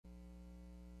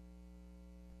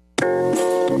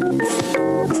Working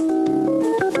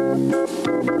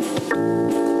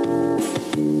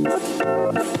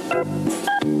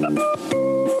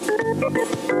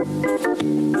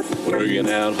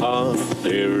out hard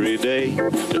every day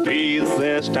to be the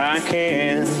best I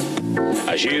can.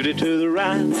 I shifted to the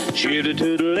right, shifted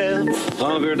to the left,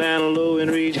 hunker down low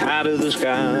and reach high to the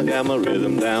sky. Got my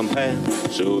rhythm down pat,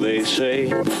 so they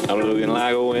say. I'm looking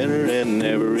like a winner in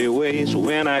every way. So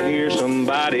when I hear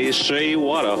somebody say,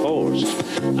 what a horse,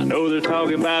 I know they're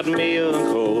talking about me, of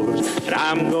course. And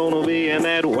I'm gonna be in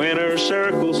that winner's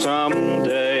circle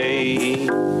someday.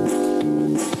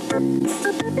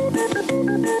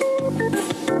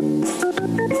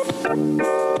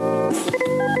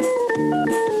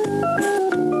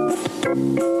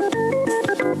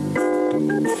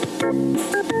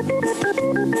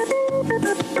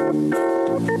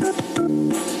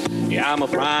 Yeah, I'm a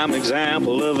prime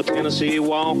example of a Tennessee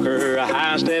walker, a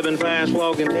high-stepping,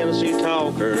 fast-walking Tennessee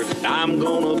talker. I'm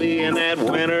gonna be in that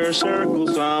winner's circle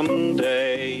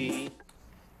someday.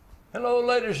 Hello,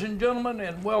 ladies and gentlemen,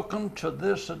 and welcome to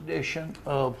this edition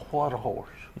of What a Horse.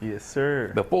 Yes,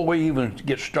 sir. Before we even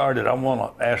get started, I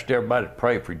want to ask everybody to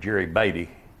pray for Jerry Beatty.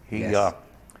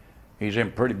 He's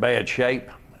in pretty bad shape.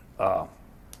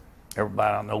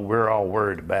 Everybody, I know we're all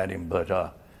worried about him,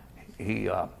 but he's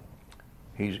a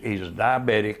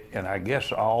diabetic, and I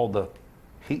guess all the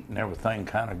heat and everything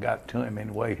kind of got to him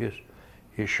anyway.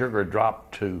 His sugar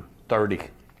dropped to 30,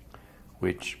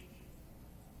 which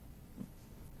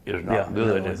is not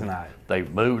good. No, it's not. They've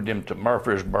moved him to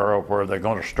Murfreesboro where they're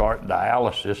going to start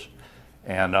dialysis,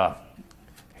 and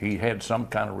he had some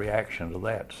kind of reaction to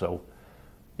that. So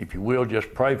if you will,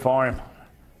 just pray for him.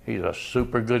 He's a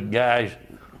super good guy,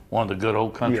 one of the good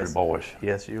old country boys.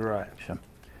 Yes, you're right. So,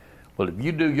 well, if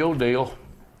you do your deal,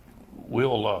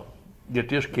 we'll get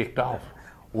this kicked off.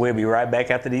 We'll be right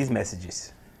back after these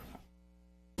messages.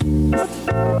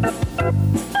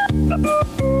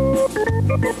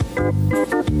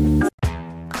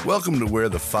 Welcome to where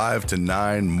the 5 to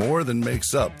 9 more than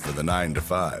makes up for the 9 to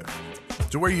 5.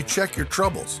 To where you check your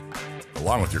troubles,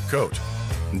 along with your coat.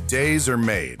 And days are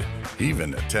made,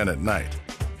 even at 10 at night.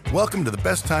 Welcome to the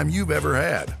best time you've ever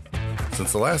had,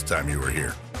 since the last time you were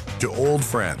here. To old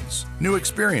friends, new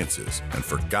experiences, and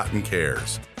forgotten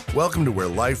cares. Welcome to where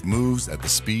life moves at the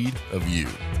speed of you.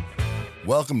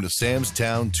 Welcome to Sam's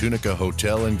Town Tunica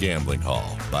Hotel and Gambling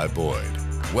Hall by Boyd.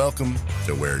 Welcome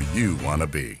to where you want to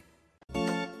be.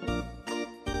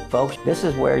 Folks, this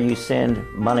is where you send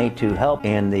money to help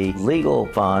in the legal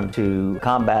fund to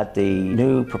combat the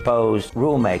new proposed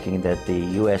rulemaking that the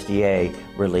USDA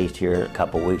released here a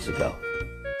couple weeks ago.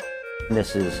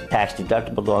 This is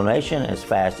tax-deductible donation as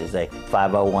fast as a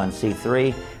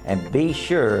 501c3, and be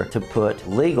sure to put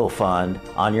legal fund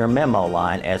on your memo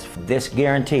line, as this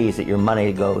guarantees that your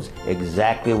money goes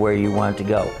exactly where you want it to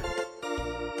go.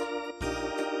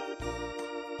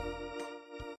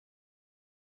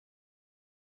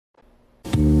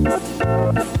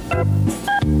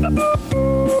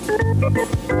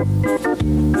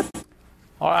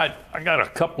 All right, I got a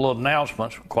couple of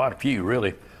announcements, quite a few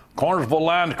really. Cornersville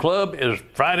Lions Club is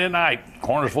Friday night,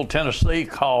 Cornersville, Tennessee.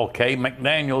 Call Kay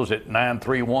McDaniels at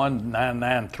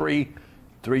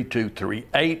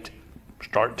 931-993-3238.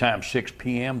 Start time 6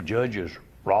 p.m. Judge is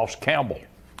Ross Campbell.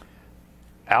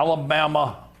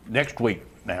 Alabama next week.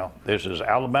 Now, this is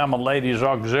Alabama Ladies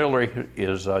Auxiliary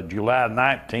is July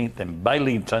 19th in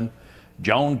Baileyton.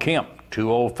 Joan Kemp,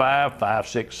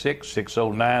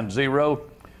 205-566-6090.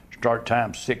 Start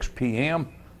time 6 p.m.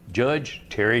 Judge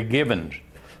Terry Givens.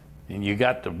 And you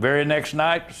got the very next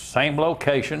night, same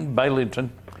location, Baileyton,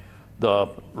 the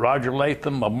Roger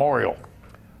Latham Memorial.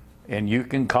 And you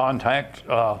can contact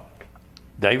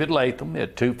David Latham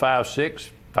at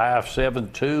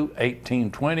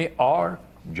 256-572-1820 or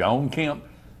Joan Kemp.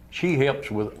 She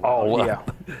helps with all of them.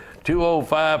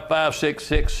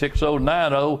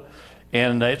 205-566-6090.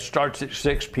 And it starts at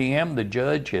 6 p.m. The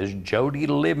judge is Jody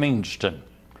Livingston.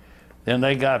 Then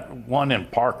they got one in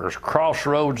Parker's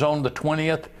Crossroads on the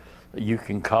 20th. You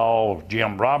can call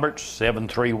Jim Roberts,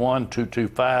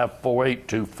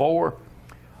 731-225-4824.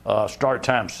 Start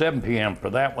time 7 p.m. for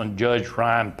that one, Judge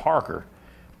Ryan Parker.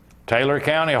 Taylor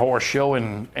County Horse Show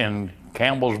in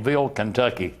Campbellsville,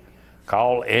 Kentucky.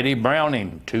 Call Eddie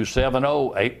Browning,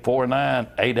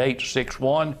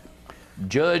 270-849-8861.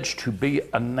 Judge to be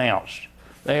announced.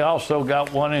 They also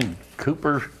got one in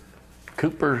Cooper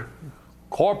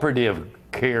Cooperative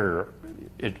Care.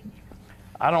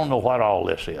 I don't know what all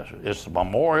this is. It's a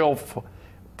memorial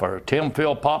for Tim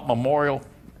Philpott Memorial.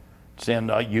 It's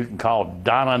in, you can call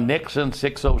Donna Nixon,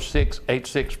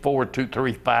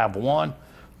 606-864-2351.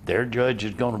 Their judge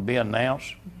is going to be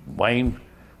announced. Wayne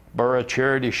Borough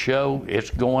Charity Show. It's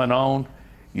going on.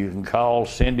 You can call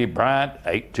Cindy Bryant,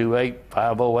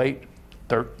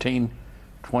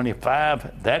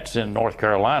 828-508-1325. That's in North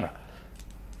Carolina.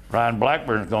 Ryan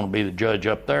Blackburn's going to be the judge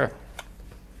up there.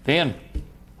 Then,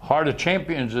 Heart of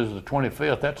Champions is the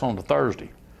 25th. That's on the Thursday.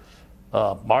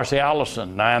 Marcy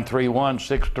Allison,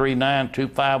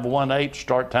 931-639-2518.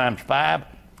 Start time's 5.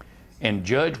 And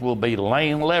judge will be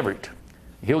Lane Leverett.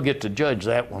 He'll get to judge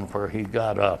that one where he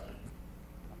got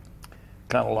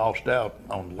kind of lost out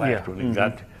on the last one. He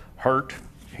got hurt.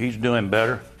 He's doing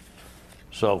better.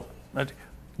 So,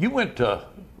 you went to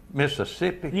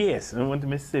Mississippi? Yes, I went to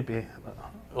Mississippi.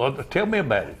 Well, tell me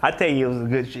about it. I tell you,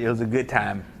 it was a good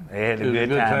time. They had a good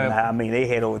time. I mean, they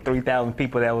had over 3,000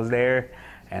 people that was there.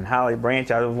 And Holly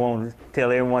Branch, I just want to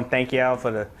tell everyone thank y'all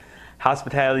for the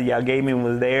hospitality y'all gave me when I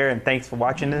was there, and thanks for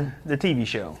watching the TV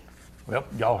show. Well,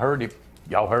 y'all heard him.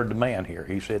 Y'all heard the man here.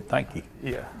 He said thank you.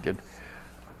 Yeah. Good.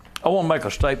 I want to make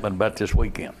a statement about this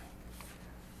weekend.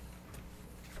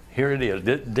 Here it is.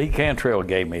 D. Cantrell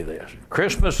gave me this.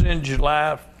 Christmas in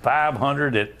July,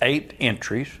 508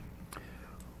 entries.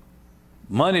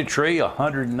 Money Tree,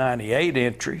 198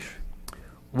 entries.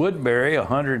 Woodbury,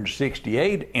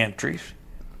 168 entries.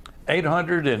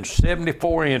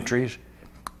 874 entries.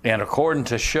 And according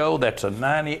to show, that's a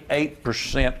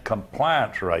 98%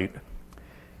 compliance rate.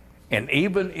 And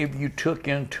even if you took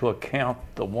into account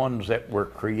the ones that were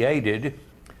created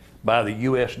by the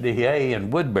USDA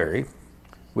in Woodbury,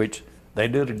 which they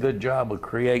did a good job of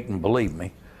creating, believe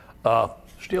me,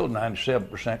 still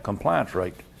 97% compliance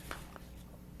rate.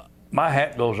 My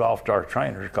hat goes off to our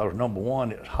trainers because, number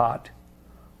one, it's hot,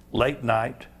 late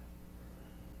night,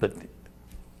 but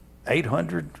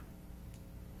 800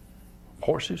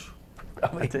 horses?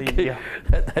 I mean, yeah.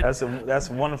 That's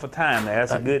a wonderful time.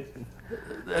 That's a good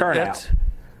turnout.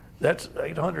 That's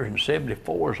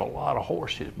 874 is a lot of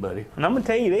horses, buddy. And I'm gonna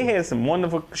tell you, they had some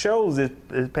wonderful shows this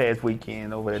past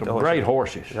weekend over at the horse. Great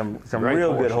horses. Some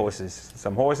real good horses.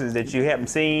 Some horses that you haven't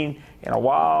seen in a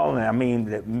while, and I mean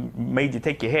that made you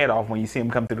take your hat off when you see them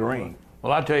come through the ring.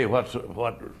 Well, I tell you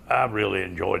what I really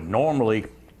enjoyed. Normally,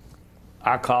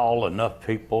 I call enough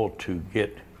people to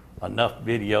get enough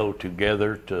video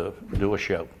together to do a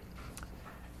show,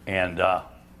 and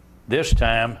this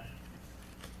time,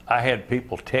 I had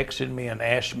people texting me and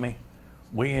asking me.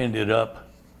 We ended up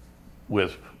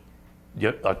with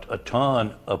a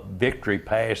ton of victory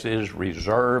passes,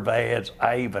 reserve ads.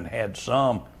 I even had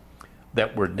some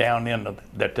that were down in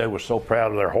that they were so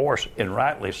proud of their horse, and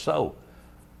rightly so.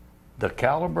 The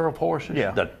caliber of horses,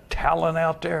 the talent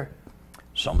out there,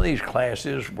 some of these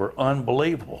classes were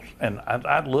unbelievable. And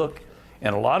I'd look,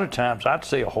 and a lot of times I'd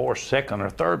see a horse second or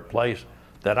third place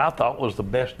that I thought was the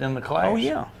best in the class. Oh,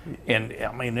 yeah. And,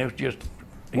 I mean, it was just...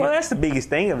 Well, that's the biggest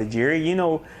thing of it, Jerry. You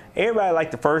know, everybody like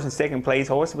the first and second place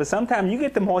horses, but sometimes you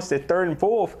get them horses at third and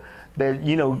fourth that,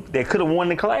 you know, that could have won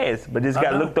the class, but just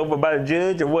got looked over by the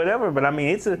judge or whatever. But, I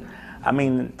mean,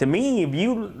 to me, if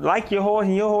you like your horse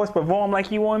and your horse perform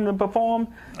like you want him to perform,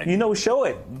 you know, show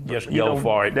it. Just go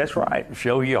for it. That's right.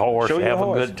 Show your horse, have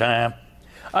a good time.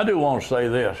 I do want to say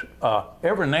this.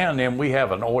 Every now and then we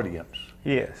have an audience.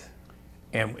 Yes.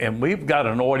 And we've got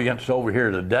an audience over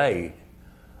here today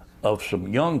of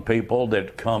some young people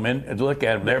that come in and look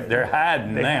at them. They're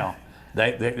hiding now.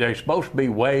 They're supposed to be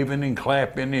waving and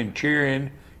clapping and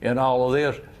cheering and all of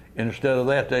this. And instead of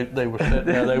that, they were sitting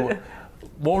there. They were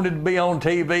wanted to be on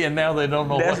TV, and now they don't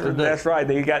know what to do. That's right.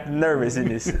 They got nervous in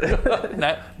this.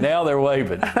 now they're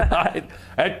waving.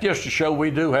 That's just to show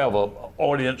we do have an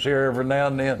audience here every now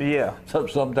and then. Yeah. So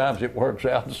sometimes it works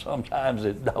out, and sometimes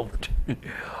it don't.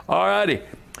 All righty.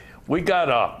 We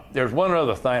got there's one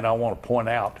other thing I want to point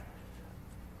out.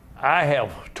 I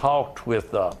have talked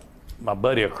with my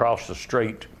buddy across the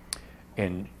street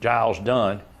in Giles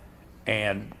Dunn,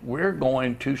 and we're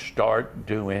going to start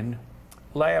doing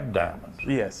lab diamonds.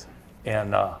 Yes.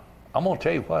 And I'm going to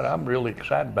tell you what, I'm really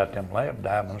excited about them lab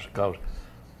diamonds because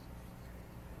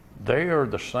they are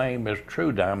the same as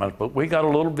true diamonds, but we got a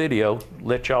little video,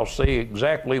 let y'all see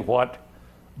exactly what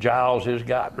Giles has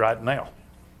got right now.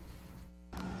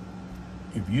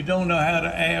 If you don't know how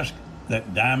to ask,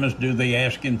 that diamonds do the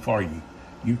asking for you.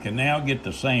 You can now get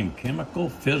the same chemical,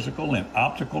 physical, and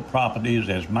optical properties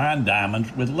as mined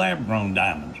diamonds with lab-grown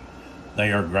diamonds.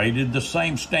 They are graded the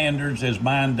same standards as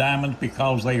mined diamonds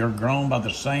because they are grown by the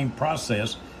same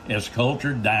process as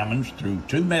cultured diamonds through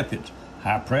two methods: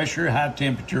 high pressure, high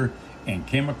temperature, and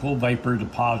chemical vapor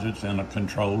deposits in a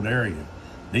controlled area.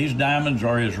 These diamonds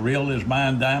are as real as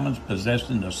mined diamonds,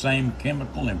 possessing the same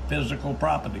chemical and physical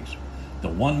properties. The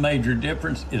one major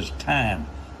difference is time.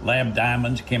 Lab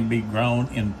diamonds can be grown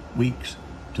in weeks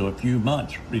to a few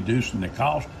months, reducing the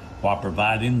cost while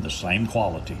providing the same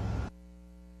quality.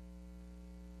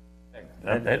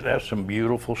 That's some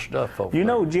beautiful stuff over You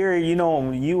there. know, Jerry,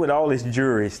 you with all this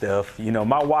jewelry stuff,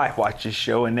 my wife watches the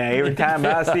show, and now every time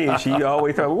I see it, she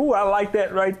always thought, ooh, I like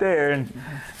that right there.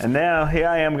 And now here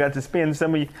I am, got to spend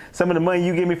some of the money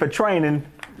you give me for training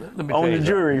on the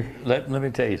jewelry. Let me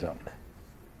tell you something.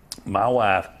 My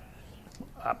wife,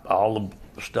 all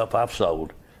the stuff I've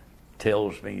sold,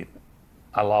 tells me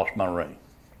I lost my ring.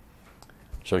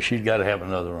 So she's got to have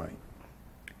another ring.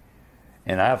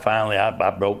 And I finally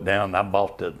broke down and I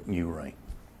bought the new ring.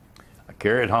 I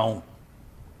carried it home.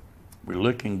 We're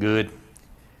looking good.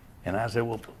 And I said,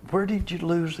 well, where did you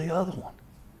lose the other one?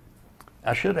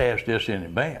 I should have asked this in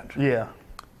advance. Yeah.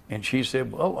 And she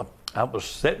said, well, I was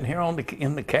sitting here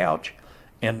in the couch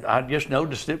and I just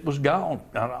noticed it was gone.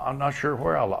 I'm not sure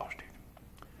where I lost it.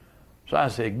 So I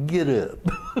said, get up.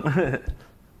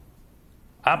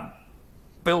 I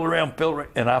filled around,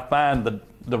 and I find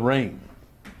the ring.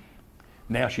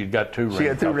 Now she's got two rings. She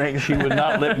got two rings. She would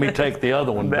not let me take the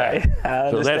other one back.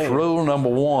 So that's rule number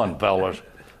one, fellas.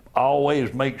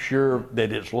 Always make sure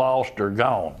that it's lost or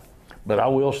gone. But I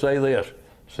will say this,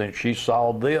 since she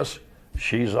saw this,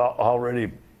 she's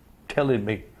already telling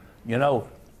me,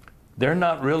 they're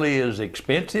not really as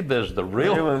expensive as the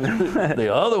real,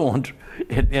 the other ones,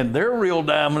 and they're real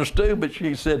diamonds too, but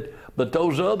she said, but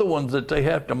those other ones that they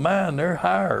have to mine, they're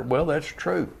higher. Well, that's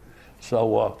true.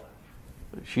 So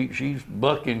she's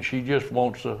bucking, she just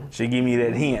wants to. She give me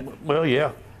that hint. Well,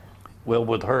 yeah. Well,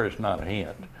 with her, it's not a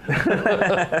hint.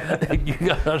 You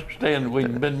got to understand,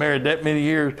 when you've been married that many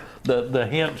years, the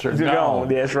hints are gone.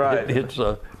 That's right. It's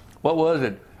what was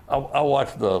it? I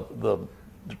watched the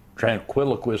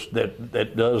tranquiloquist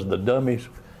that does the dummies,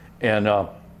 and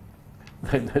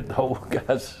the whole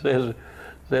guy says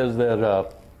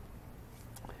that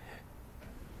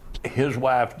his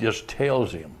wife just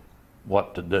tells him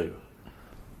what to do.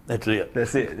 That's it.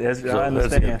 That's it. I understand.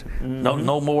 That's it. Mm-hmm.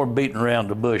 No more beating around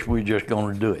the bush. We're just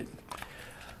going to do it.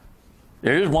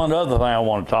 There is one other thing I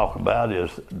want to talk about is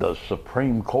the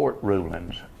Supreme Court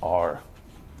rulings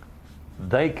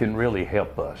they can really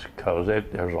help us, because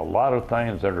there's a lot of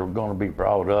things that are going to be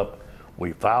brought up.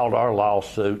 We filed our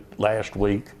lawsuit last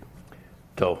week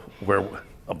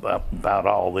about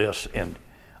all this, and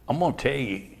I'm going to tell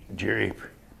you, Jerry,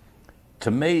 to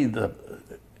me,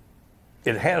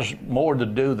 it has more to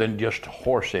do than just the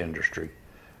horse industry,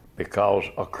 because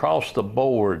across the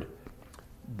board,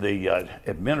 the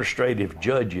administrative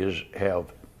judges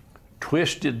have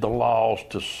twisted the laws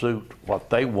to suit what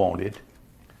they wanted.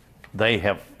 They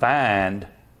have fined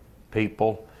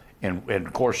people, and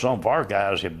of course some of our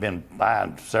guys have been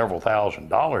fined several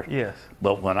 $1,000s. Yes.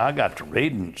 But when I got to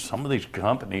reading, some of these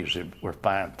companies were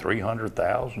fined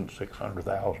 $300,000,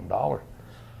 $600,000.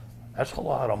 That's a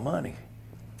lot of money.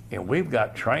 And we've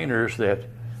got trainers that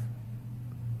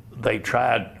they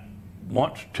tried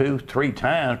once, 2, 3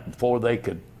 times before they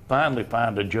could finally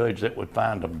find a judge that would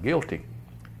find them guilty.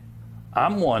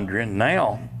 I'm wondering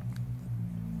now,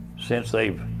 since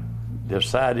they've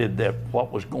decided that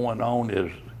what was going on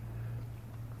is,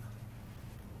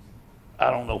 I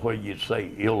don't know whether you'd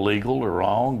say illegal or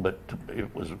wrong, but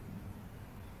it was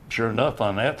sure enough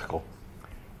unethical.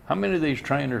 How many of these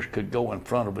trainers could go in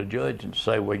front of a judge and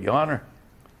say, well, Your Honor,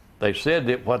 they said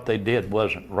that what they did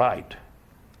wasn't right,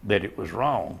 that it was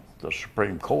wrong, the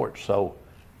Supreme Court. So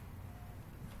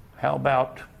how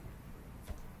about,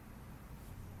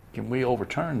 can we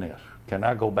overturn this? Can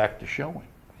I go back to showing?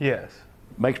 Yes.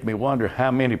 Makes me wonder how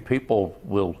many people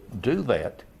will do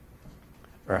that,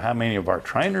 or how many of our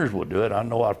trainers will do it. I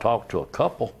know I've talked to a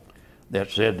couple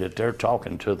that said that they're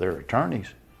talking to their attorneys.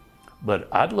 But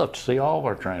I'd love to see all of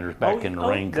our trainers back in the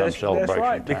ring come celebration That's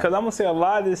right, time. because I'm going to say a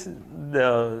lot of this,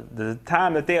 the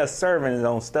time that they are serving is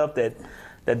on stuff that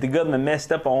the government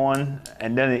messed up on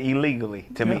and done it illegally,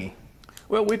 to me.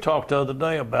 Well, we talked the other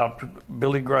day about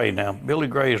Billy Gray. Now, Billy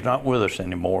Gray is not with us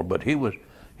anymore, but he was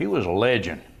a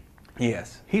legend.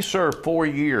 Yes. He served 4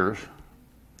 years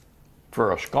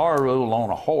for a scar rule on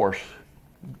a horse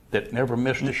that never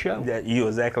missed a show. You're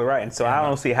exactly right, and so I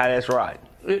don't see how that's right.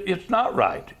 It's not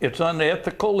right. It's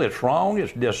unethical. It's wrong.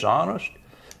 It's dishonest.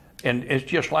 And it's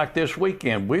just like this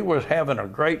weekend. We were having a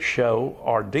great show.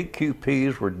 Our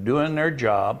DQPs were doing their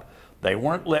job. They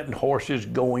weren't letting horses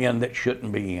go in that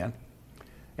shouldn't be in.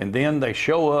 And then they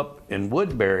show up in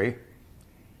Woodbury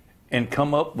and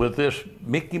come up with this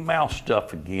Mickey Mouse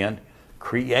stuff again,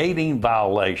 creating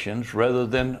violations rather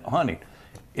than hunting.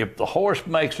 If the horse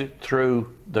makes it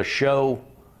through the show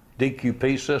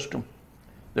DQP system,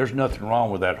 there's nothing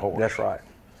wrong with that horse. That's right.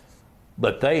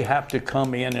 but they have to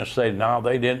come in and say, no,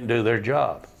 they didn't do their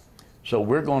job. So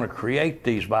we're going to create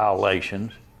these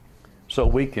violations so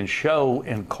we can show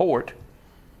in court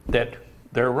that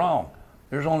they're wrong.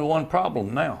 There's only one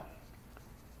problem now.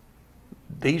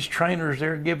 These trainers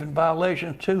they're giving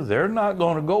violations to, they're not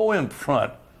going to go in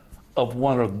front of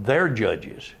one of their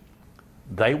judges.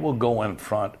 They will go in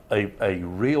front of a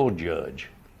real judge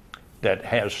that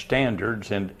has standards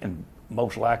and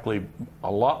most likely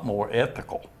a lot more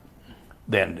ethical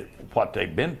than what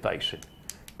they've been facing.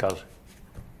 Because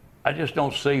I just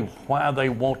don't see why they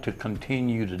want to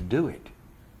continue to do it.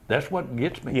 That's what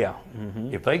gets me. Yeah.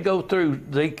 If they go through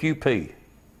ZQP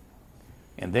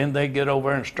and then they get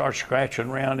over and start scratching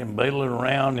around and beetling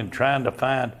around and trying to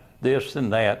find this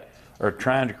and that or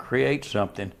trying to create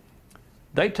something,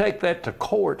 they take that to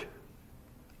court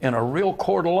in a real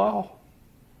court of law,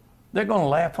 they're going to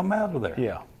laugh them out of there.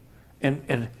 Yeah.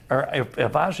 And or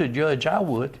if I was a judge,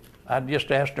 I'd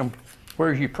just ask them,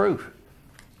 where's your proof?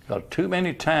 Because too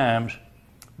many times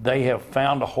they have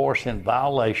found a horse in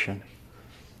violation,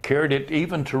 carried it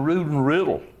even to Rood and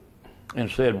Riddle, and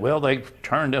said, well, they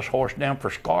turned this horse down for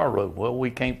scar road. Well,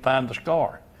 we can't find the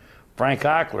scar. Frank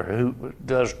Eichler, who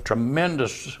does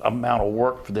tremendous amount of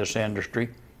work for this industry,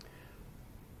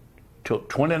 took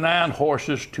 29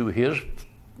 horses to his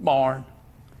barn,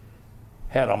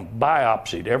 had them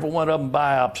biopsied, every one of them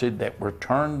biopsied, that were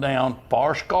turned down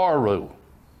for scar rule.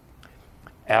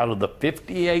 Out of the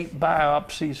 58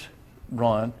 biopsies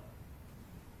run,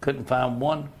 couldn't find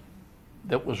one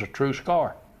that was a true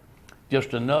scar.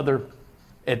 Just another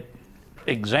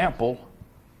example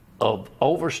of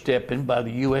overstepping by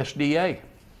the USDA.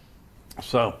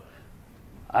 So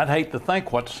I'd hate to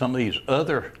think what some of these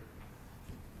other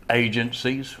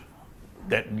agencies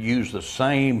that use the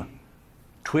same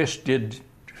twisted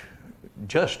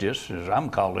justice, as I'm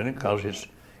calling it, because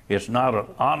it's not an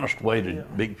honest way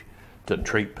to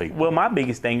treat people. Well, my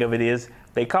biggest thing of it is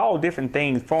they call different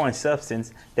things foreign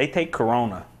substance. They take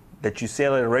Corona that you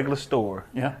sell at a regular store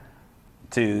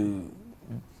to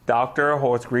doctor a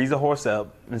horse, grease a horse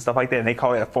up, and stuff like that, and they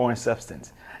call it a foreign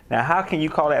substance. Now, how can you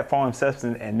call that foreign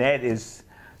substance, and that is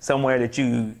somewhere that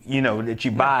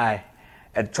you buy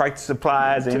at tractor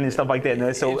supplies and stuff like that?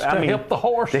 And so it's to help the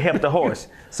horse. To help the horse.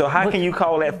 So how can you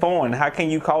call that foreign? How can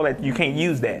you call that you can't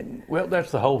use that? Well,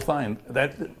 that's the whole thing.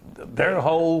 That their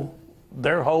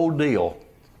whole deal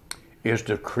is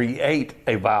to create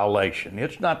a violation.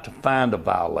 It's not to find a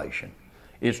violation.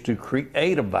 It's to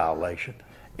create a violation.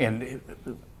 And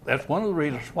that's one of the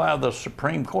reasons why the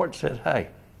Supreme Court said, hey,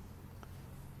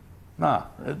 nah,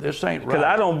 this ain't right. Because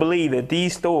I don't believe that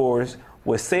these stores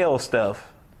will sell stuff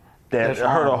that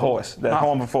hurt a horse, that's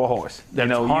harmful for a horse.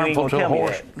 That's harmful to a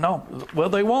horse. No, well,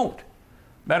 they won't.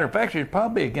 Matter of fact, it's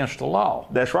probably against the law.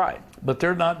 That's right. But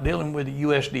they're not dealing with the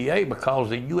USDA because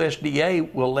the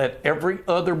USDA will let every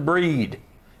other breed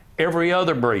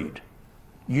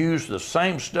use the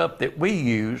same stuff that we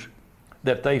use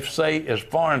that they say is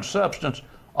foreign substance.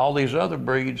 All these other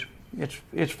breeds,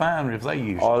 it's fine if they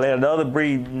use it. Or let another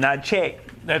breed not check.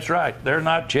 That's right. They're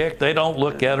not checked. They don't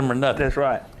look at them or nothing. That's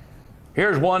right.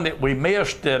 Here's one that we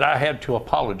missed that I had to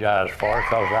apologize for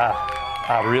because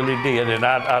I really did. And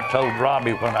I told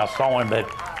Robbie when I saw him that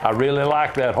I really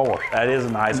like that horse. That is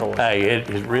a nice horse. Hey, it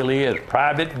really is.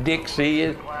 Private Dixie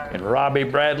and Robbie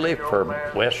Bradley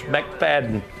for West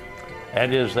McFadden.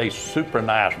 That is a super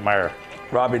nice mare.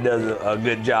 Robbie does a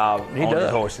good job on his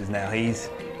horses now.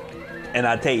 And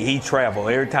I tell you, he travels.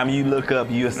 Every time you look up,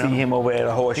 you'll see him over at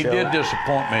a horse show. He did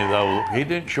disappoint me, though. He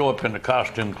didn't show up in the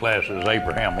costume class as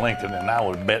Abraham Lincoln, and I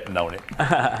was betting on it.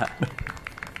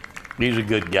 He's a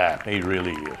good guy. He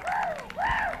really is.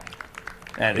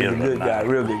 And he's a good guy,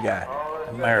 real good guy.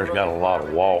 The mare's got a lot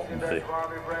of walk, a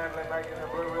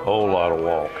whole lot of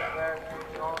walk.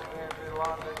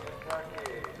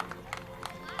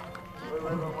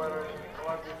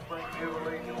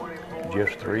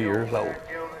 Just 3 years old.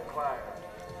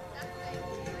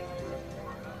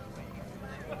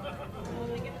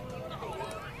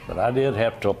 But I did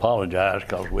have to apologize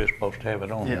because we were supposed to have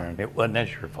it on there, and it wasn't.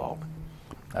 That's your fault.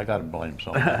 I got to blame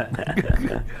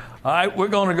someone. All right, we're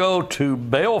going to go to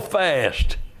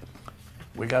Belfast.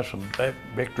 We got some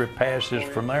victory passes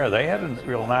from there. They had a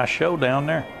real nice show down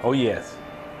there. Oh, yes.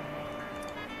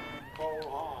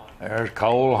 There's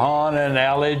Cole Hahn and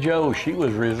Allie Joe. She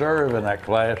was reserve in that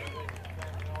class.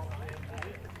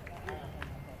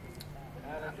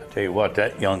 Tell you what,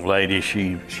 that young lady,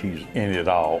 she's in it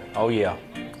all. Oh, yeah.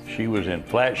 She was in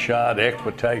flat shot,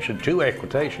 equitation, 2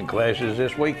 equitation classes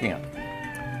this weekend.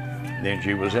 Then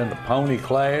she was in the pony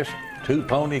class, 2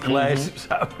 pony classes.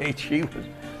 I mean,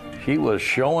 she was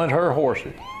showing her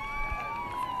horses.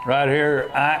 Right here,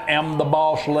 I Am the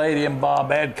Boss Lady and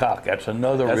Bob Adcock. That's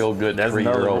another real good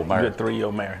three-year-old mare. Good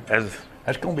 3-year-old mare.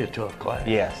 That's going to be a tough class.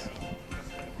 Yes.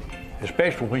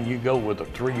 Especially when you go with a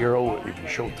 3-year-old, if you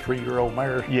show 3-year-old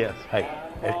mares. Yes. Hey,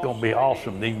 it's going to be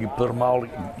awesome. Then you put them all,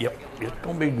 yep, it's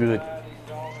going to be good.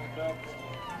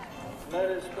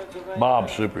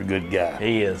 Bob's a super good guy.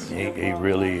 He is. He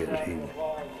really is.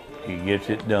 He gets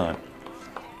it done.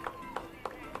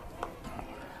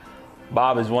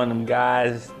 Bob is one of them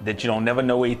guys that you don't never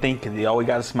know what he thinks because he always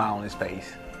got a smile on his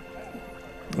face.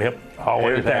 Yep,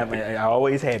 always Every time, happy.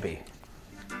 always happy.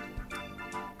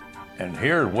 And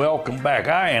here's welcome back.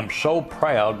 I am so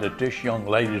proud that this young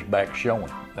lady's back showing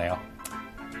now.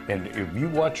 And if you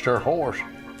watched her horse,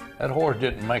 that horse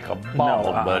didn't make a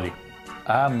ball, buddy.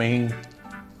 I mean,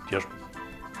 just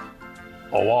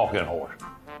a walking horse.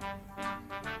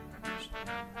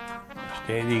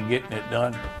 Steady getting it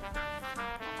done.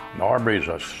 Norbury's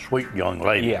a sweet young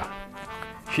lady. Yeah.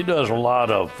 She does a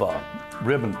lot of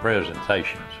ribbon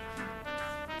presentations.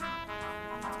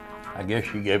 I guess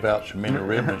she gave out so many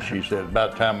ribbons, she said,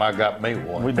 about time I got me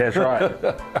one. That's right.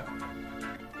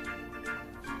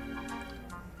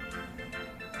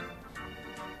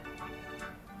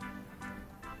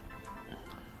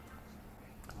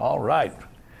 All right.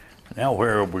 Now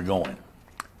where are we going?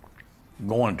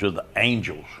 Going to the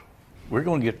Angels. We're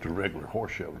going to get to regular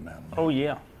horse shows now. Oh,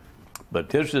 yeah. But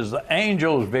this is the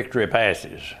Angels Victory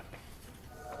Passes.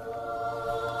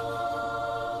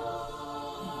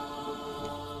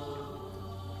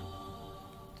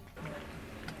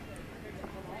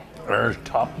 There's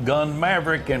Top Gun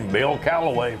Maverick and Bill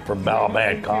Calloway from Bob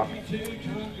Adcock.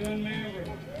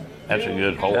 That's a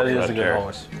good horse. That is right a good there.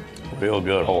 horse. Real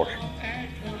good horse.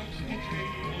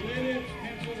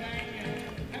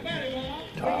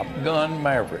 Top Gun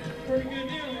Maverick.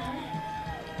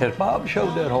 Has Bob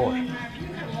showed that horse?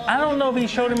 I don't know if he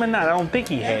showed him or not. I don't think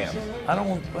he has. I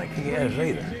don't think he has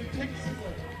either.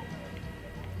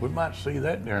 We might see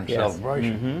that during Yes.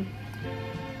 celebration.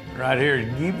 Right here,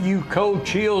 Give You Cold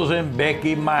Chills and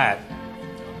Becky Might.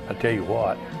 I tell you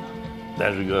what,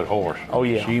 that's a good horse. Oh,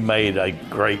 yeah. She made a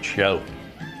great show.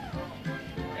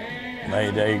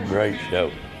 Made a great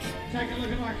show.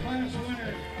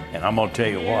 And I'm gonna tell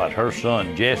you what, her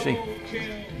son Jesse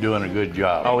doing a good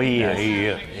job. Oh, he Yeah, is. he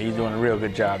is. He's doing a real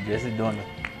good job. Jesse's doing it.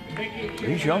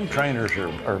 These young trainers are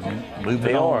moving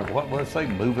They on. are. What would I say?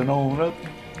 Moving on up.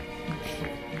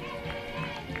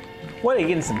 Well, they're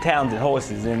getting some talented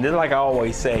horses, and just like I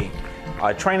always say,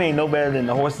 a trainer ain't no better than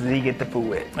the horses he get the food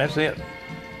with. That's it. You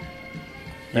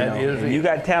That know, is if it. you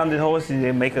got talented horses, you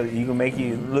can make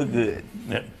you look good.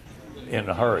 In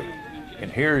a hurry.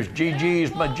 And here's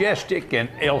GG's Majestic and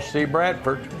LC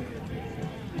Bradford.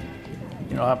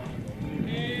 You know,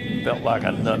 I felt like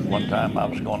a nut one time. I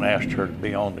was going to ask her to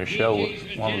be on the show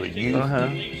with one of the youth.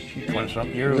 She's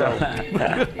 20-something years old.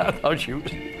 I thought she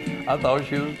was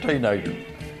a teenager.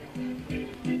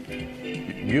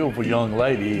 Beautiful young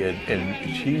lady,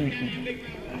 and she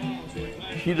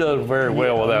does very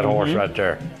well with that horse right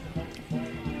there.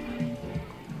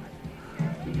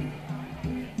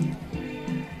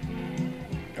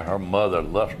 Her mother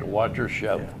loves to watch her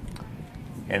show.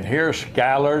 And here's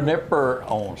Skylar Nipper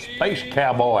on Space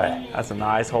Cowboy. That's a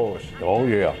nice horse. Oh,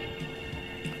 yeah.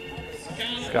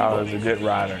 Skylar's a good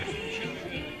rider.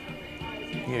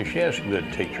 Yeah, she has some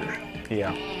good teachers.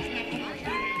 Yeah.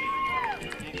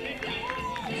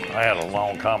 I had a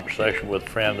long conversation with a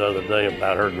friend the other day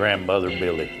about her grandmother,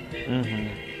 Billy.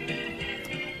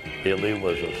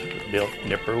 Bill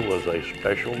Nipper was a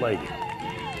special lady.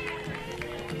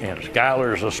 And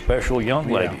Skylar's a special young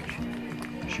lady.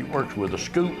 She works with a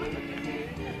scoop.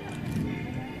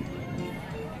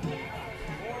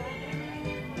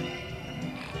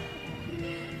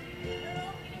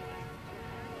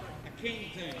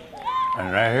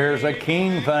 And right here's a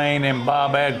King Thane and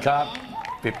Bob Adcock,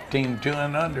 15-2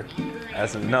 and under.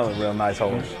 That's another real nice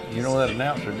horse. You know that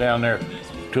announcer down there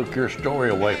took your story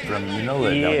away from you. You know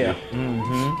that, Yeah. don't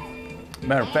you?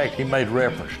 Matter of fact, he made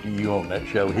reference to you on that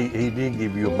show. He did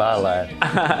give you a byline.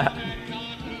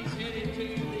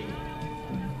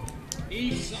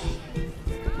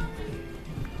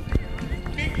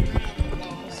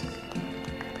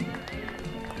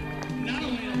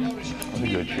 That's a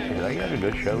good show. They got a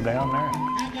good show down there.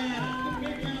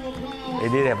 They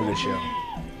did have a good show.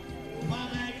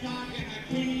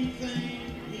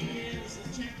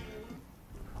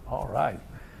 All right.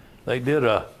 They did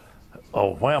a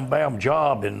wham bam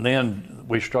job, and then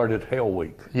we started Hell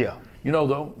Week. Yeah. You know,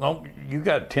 though, you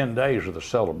got 10 days of the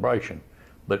celebration,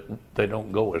 but they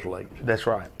don't go as late. That's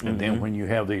right. And then when you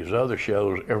have these other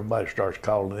shows, everybody starts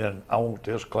calling in, I want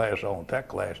this class, I want that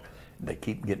class. they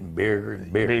keep getting bigger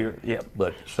and bigger. Yep.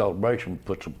 But Celebration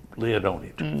puts a lid on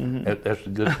it. That's the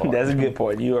good part. That's a good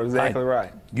part. You are exactly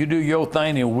right. You do your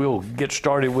thing, and we'll get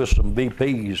started with some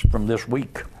VPs from this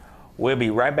week. We'll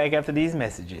be right back after these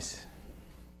messages.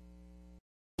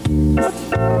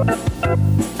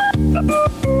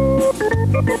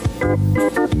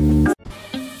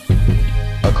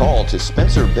 A call to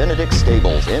Spencer Benedict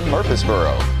Stables in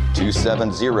Murfreesboro,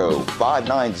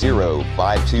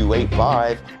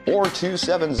 270-590-5285 or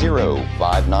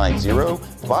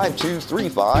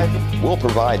 270-590-5235 will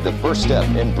provide the first step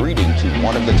in breeding to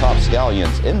one of the top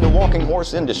stallions in the walking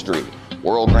horse industry.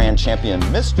 World Grand Champion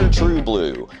Mr. True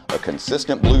Blue, a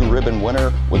consistent blue ribbon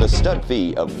winner with a stud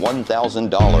fee of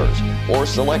 $1,000. Or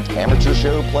select Amateur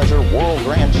Show Pleasure World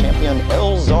Grand Champion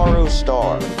El Zorro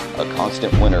Star, a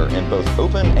constant winner in both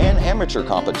open and amateur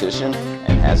competition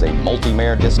and has a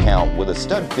multi-mare discount with a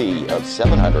stud fee of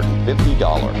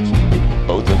 $750.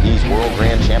 Both of these World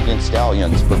Grand Champion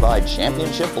stallions provide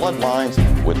championship bloodlines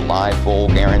with live foal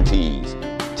guarantees.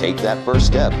 Take that first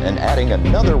step in adding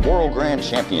another World Grand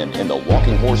Champion in the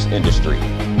walking horse industry.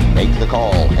 Make the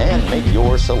call and make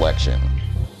your selection.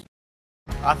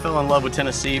 I fell in love with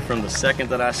Tennessee from the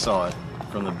second that I saw it.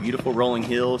 From the beautiful rolling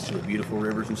hills to the beautiful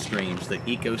rivers and streams, the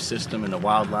ecosystem and the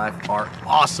wildlife are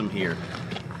awesome here.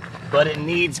 But it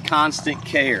needs constant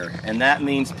care, and that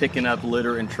means picking up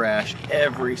litter and trash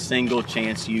every single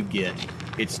chance you get.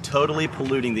 It's totally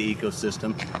polluting the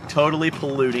ecosystem, totally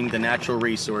polluting the natural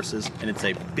resources, and it's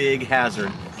a big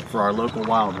hazard for our local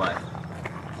wildlife.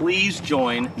 Please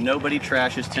join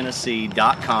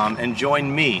NobodyTrashesTennessee.com and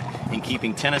join me in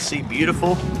keeping Tennessee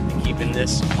beautiful and keeping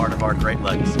this part of our great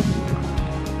legacy.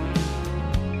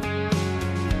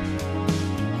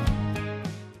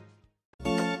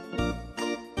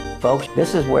 Folks,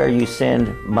 this is where you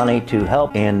send money to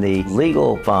help in the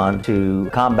legal fund to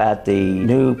combat the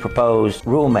new proposed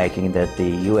rulemaking that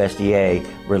the USDA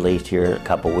released here a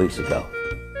couple weeks ago.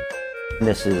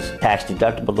 This is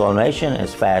tax-deductible donation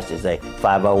as fast as a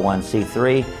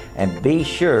 501c3, and be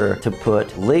sure to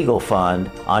put legal fund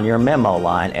on your memo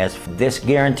line, as this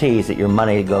guarantees that your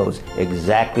money goes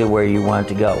exactly where you want it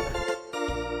to go.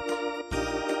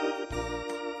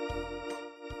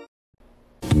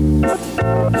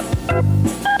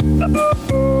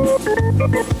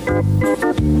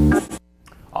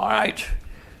 All right.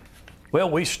 Well,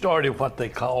 we started what they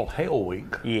call Hell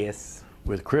Week. Yes.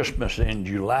 With Christmas in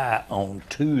July on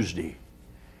Tuesday.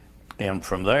 And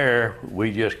from there,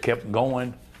 we just kept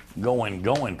going.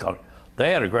 Cause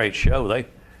they had a great show. They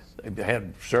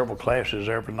had several classes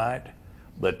every night.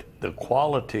 But the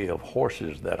quality of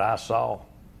horses that I saw,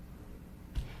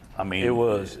 I mean, it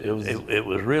was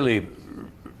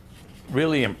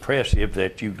really impressive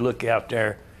that you look out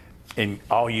there and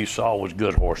all you saw was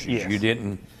good horses. Yes. You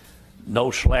didn't, no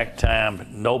slack time,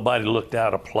 nobody looked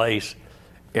out of place,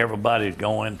 everybody's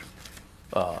going.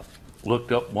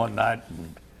 Looked up one night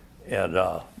at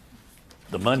the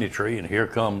Money Tree, and here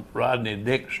come Rodney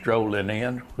Dick strolling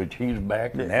in, which he's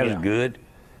back, and that was good.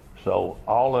 So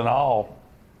all in all,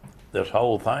 this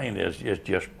whole thing is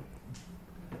just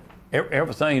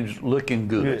everything's looking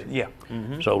good. Yeah.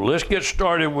 Mm-hmm. So let's get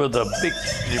started with the big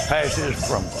passes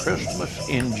from Christmas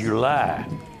in July.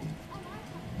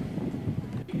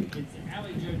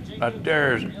 Right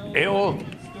there's El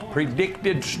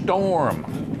Predicted Storm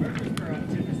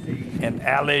and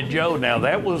Allie Joe. Now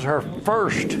that was her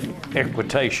first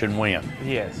equitation win.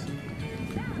 Yes.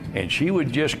 And she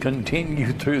would just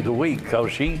continue through the week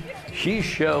because she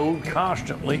showed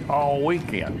constantly all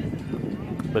weekend.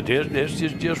 But this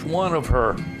is just one of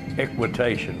her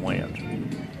equitation wins.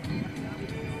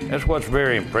 That's what's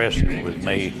very impressive with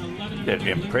me, that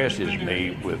impresses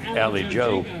me with Allie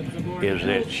Joe, is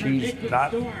that she's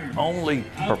not only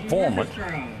performant,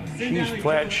 she's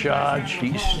flat shod,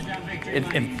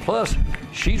 and plus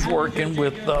she's working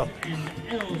with a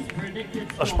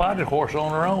spotted horse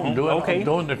on her own,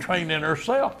 doing the training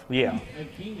herself. Yeah.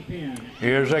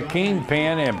 Here's a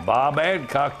Kingpin and Bob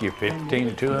Adcock, your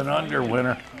 15-2 and under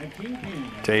winner.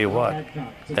 Tell you what,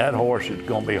 that horse is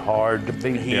going to be hard to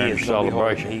beat during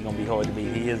Celebration. He's going to be hard to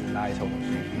beat. He is a nice horse.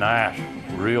 Nice,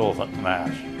 real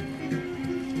nice.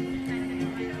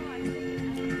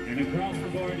 And across the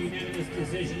board, unanimous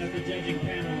decision of the judging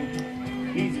panel.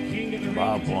 He's king of the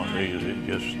Bob one of these, it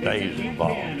just stays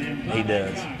involved. He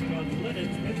does.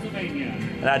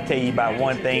 And I tell you about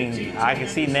one thing, I can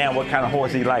see now what kind of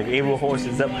horse he like. Every horse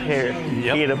is up here,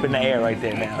 head up in the air right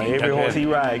there now. Every horse he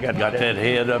rides got that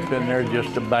head up in there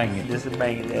just to bang it. Just to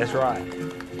bang it, that's right.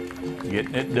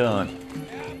 Getting it done.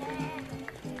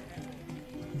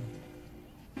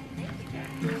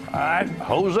 All right,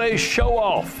 Jose Show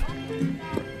Off.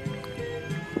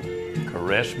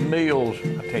 rest Mills,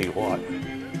 I tell you what,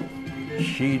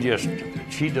 she does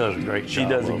a great job. She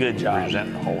does a good job.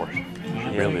 Presenting the horse.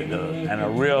 She really does. And a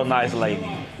real nice lady.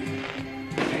 And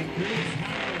Chris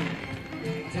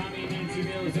Howard, Tommy and Nancy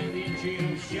Mills on the entry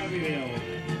of Shelbyville.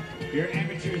 Your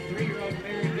amateur 3-year-old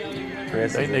Mary Gelding winner.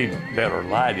 They need better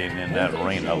lighting in that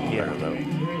arena over there, though.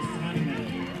 Chris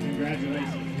Honeyman.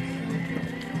 Congratulations.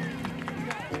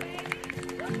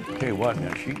 Tell you what,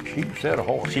 now she set a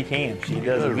horse. She can. She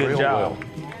does a good real job. well.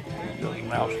 Does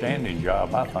an outstanding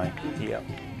job, I think. Yep.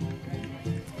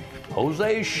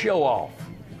 Jose's show off.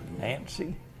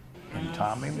 Nancy and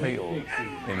Tommy Mills.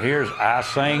 And here's I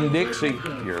Sang Dixie,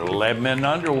 your 11 and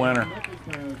under winner.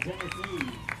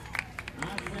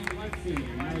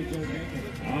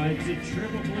 It's a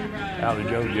triple blue ride. Allie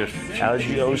Joe just Allie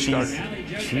Joe,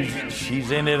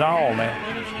 she's in it all,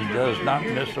 man. She does not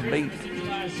miss a beat.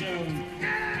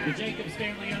 The Jacobs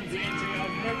family owns the entry of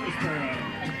Murfreesboro.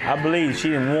 I believe she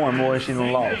done won more than she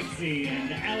done lost. Dixie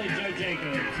and Allie Joe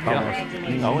Jacobs.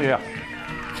 Yeah. Oh yeah.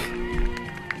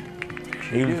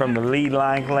 Even from the lead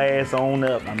line class on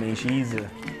up. I mean, she's a.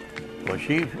 Well,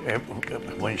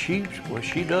 when she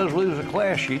does lose a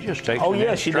class, she just takes. Oh it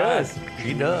yeah, in she stride. does.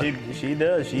 She does. She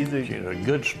does. She's a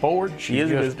good sport. She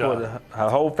is a good sport. Her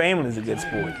whole family's a good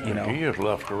sport, you know. She just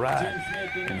loves to ride.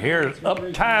 And here's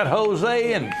Uptight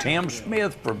Jose and Tim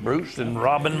Smith for Bruce and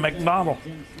Robin McDonald.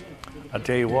 I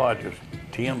tell you what,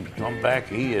 Tim's come back.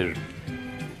 He is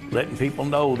letting people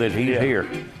know that he's here.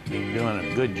 He's doing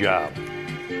a good job.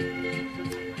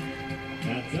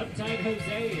 That's Uptight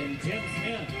Jose and Tim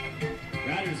Smith.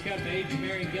 Riders Cup Age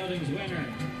Mary Gelding's winner.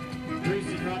 Bruce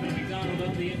and Robin McDonald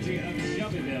on the entry of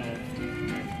Shelbyville.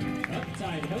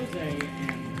 Uptight Jose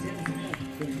and Tim Smith.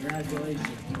 Congratulations.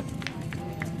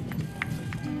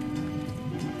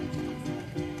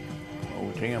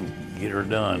 Oh, Tim, get her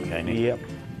done, can he? Yep.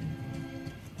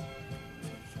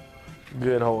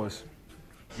 Good horse.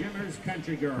 Jimmer's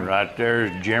Country Girl. Right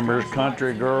there's Jimmer's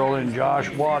Country Girl and Josh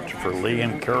Watts for Lee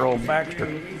and Carol Baxter.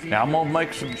 Now I'm gonna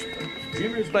make some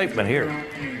statement here.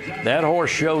 That horse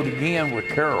showed again with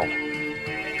Carol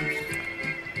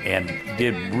and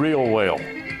did real well.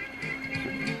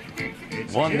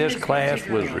 Won this class,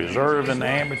 was reserve in the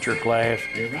amateur class,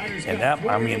 and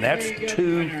that's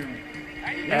 2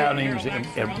 outings in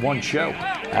one show.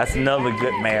 That's another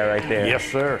good mare right there. Yes,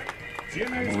 sir.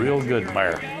 Real good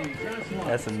mare.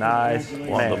 That's a nice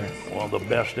mare. One of the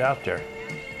best out there.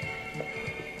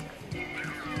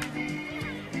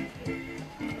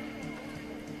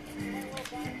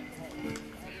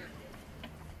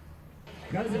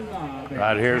 Cousin Bob.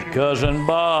 Right here's Cousin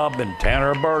Bob and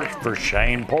Tanner Birch for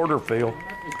Shane Porterfield.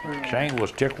 Shane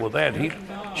was tickled with that.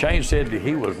 Shane said that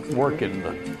he was working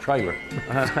the trailer.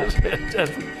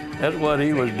 That's what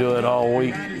he was doing all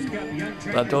week.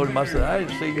 I told him, I said, I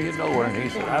didn't see you nowhere. And he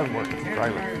said, I was working the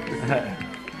trailer.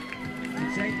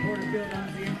 Shane Porterfield on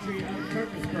the entry of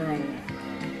Murfreesboro.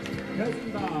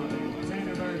 Cousin Bob and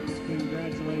Tanner Burks,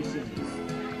 congratulations.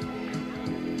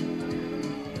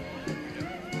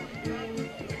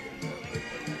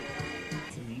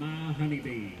 My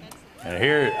Honeybee. And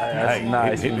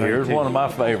here's one of my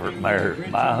favorite mares,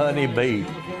 My Honeybee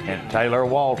and Taylor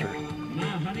Walters.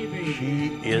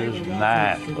 She is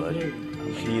nice, buddy.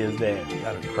 She is that.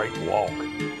 Got a great walk.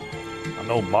 I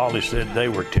know Molly said they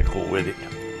were tickled with it.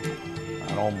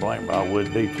 I don't blame her. I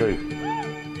would be too.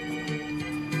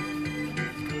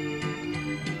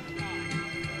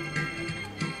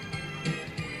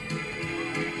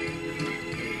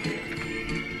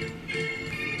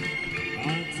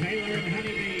 Taylor and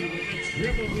Honeybee with the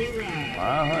triple blue ride.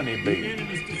 My Honeybee.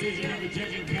 Unanimous decision of the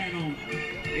judging panel.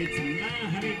 It's My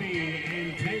Honeybee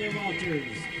and Taylor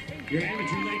Walters. Your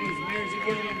amateur ladies, mares and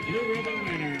William Blue Ribbon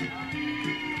winner.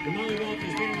 The Molly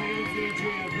Walters family owns the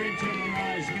entry of Rancho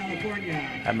Mirage, California.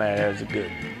 That mare is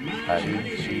good.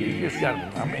 She just got,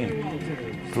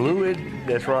 fluid.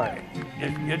 That's right.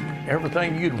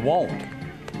 Everything you'd want.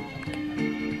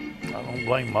 I don't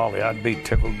blame Molly. I'd be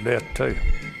tickled to death too.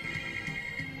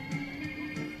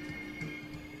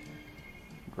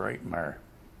 Great mare.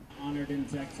 Honored in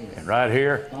Texas. And right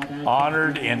here,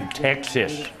 honored in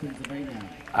Texas.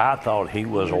 I thought he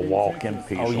was a walking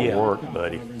piece of work,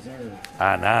 buddy.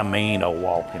 And I mean a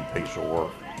walking piece of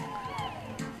work.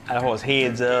 That horse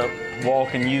heads up,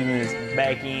 walking, using his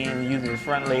back end, using his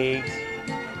front legs.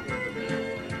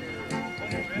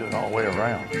 It's good all the way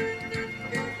around.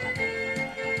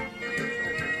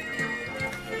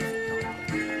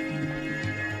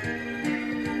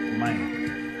 Man.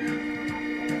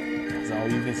 That's all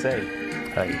you can say.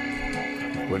 Hey,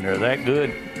 when they're that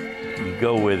good, you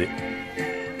go with it.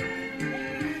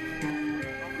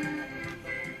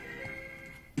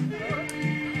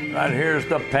 Right here's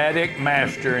the paddock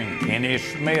master and Kenny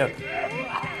Smith.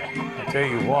 I tell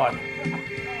you what,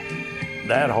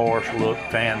 that horse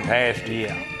looked fantastic.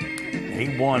 Yeah.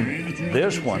 He won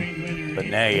this one, but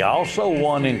now he also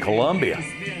won in Columbia,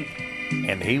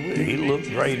 and he looked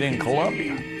great in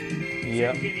Columbia.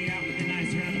 Yep. Kenny out with a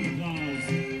nice round of applause.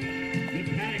 The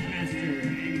paddock master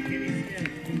and Kenny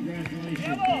Smith,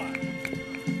 congratulations.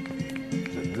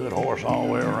 It's a good horse all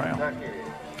the way around.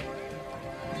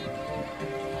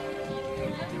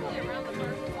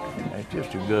 It's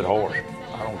just a good horse.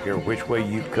 I don't care which way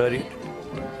you cut it.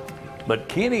 But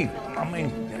Kenny, I mean,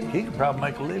 he could probably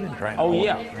make a living training. Oh horse.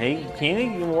 yeah, Kenny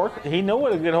can work. He know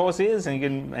what a good horse is and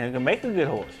can make a good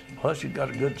horse. Plus, he's got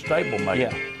a good stable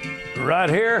maker. Yeah. Right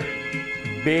here,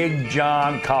 Big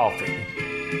John Coffee.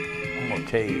 I'm gonna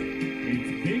tell you,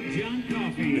 It's Big John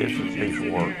Coffee. this is his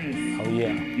work. Oh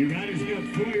yeah. Your Riders Cup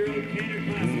 4-year-old canter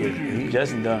class winner.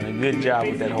 Justin done a good job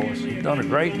with that horse. He's done a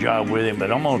great job with him,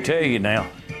 but I'm gonna tell you now,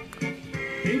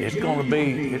 it's gonna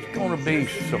be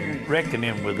some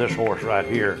reckoning with this horse right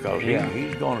here, because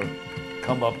he's gonna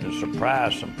come up and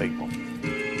surprise some people.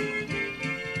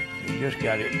 He just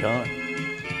got it done.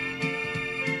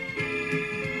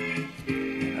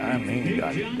 And I mean, he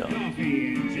got it John done.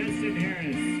 Coffee and Justin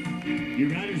Harris. Your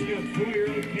Riders Cup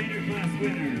 4-year-old canter class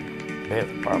winner. Beth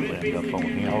probably ended up on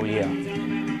him. Oh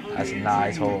yeah, that's a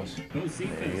nice horse.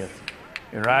 Yes.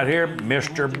 And right here,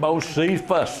 Mr.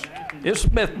 Bocephus. It's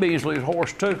Smith Beasley's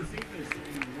horse too.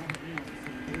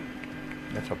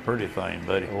 That's a pretty thing,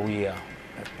 buddy. Oh yeah.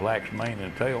 That black's mane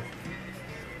and tail.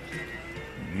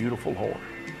 Beautiful horse.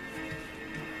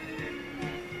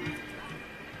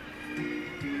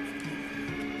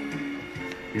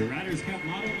 Your Riders Cup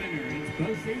model winner is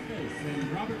Bo Cephas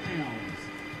and Robert Mills.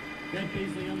 Beth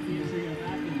Beasley owns the entry of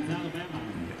Athens, Alabama.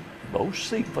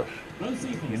 Bocephus. Bo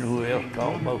Cephas. You know who else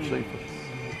called Bocephus?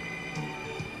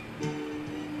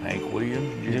 Hank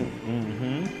Williams Jr.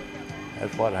 Mm-hmm.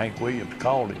 That's what Hank Williams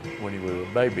called him when he was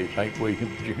a baby. Hank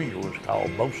Williams Jr. was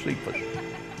called Bocephus.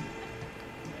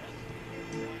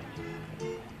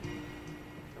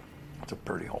 It's a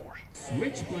pretty horse.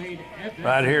 Switchblade FS.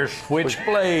 Right here,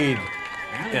 Switchblade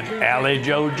and Allie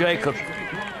Joe Jacobs.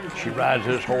 She rides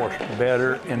this horse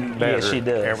better and better she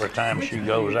does. every time she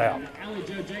goes out. Allie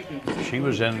Joe Jacobs. She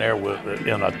was in there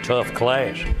in a tough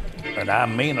class, and I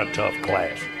mean a tough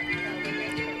class.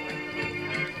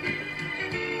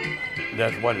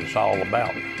 That's what it's all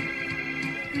about.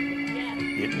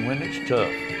 Getting when it's tough.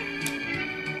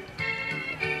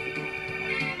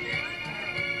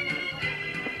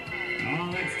 Oh,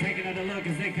 let's take another look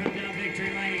as they come down victory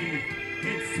lane.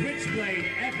 It's Switchblade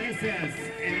FSS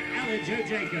and Allie Joe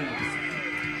Jacobs.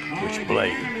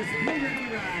 Switchblade. Unanimous blue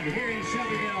ribbon ride here in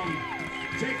Shelbyville.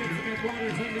 Jacobs and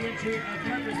McWaters on the entry of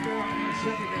Murfreesboro and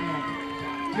Shelbyville.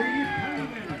 Your youth pony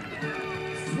winner,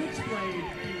 Switchblade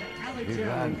and Allie He's Joe.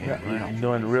 riding him now.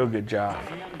 Doing a real good job.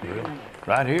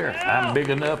 Right here, I'm big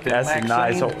enough in That's a Maxine.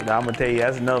 nice horse. I'm gonna tell you,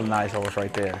 that's another nice horse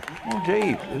right there. Oh,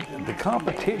 gee, the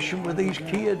competition with these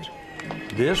kids,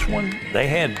 this one, they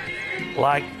had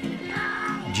like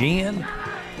Jen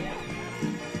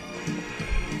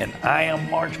and I Am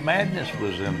March Madness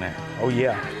was in there. Oh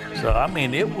yeah. So, I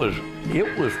mean, it was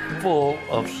full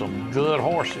of some good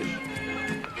horses.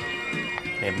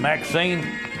 And Maxine,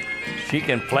 she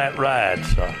can flat ride,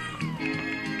 so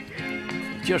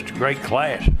just a great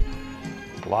class.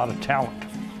 A lot of talent.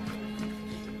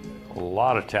 A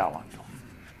lot of talent.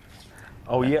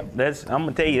 Oh yeah. I'm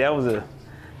gonna tell you, that was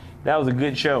a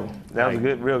good show. That was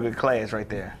a real good class right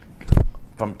there.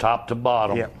 From top to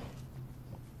bottom. Yep.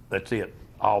 That's it,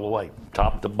 all the way.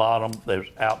 Top to bottom, there's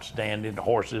outstanding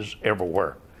horses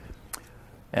everywhere.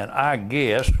 And I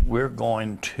guess we're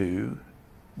going to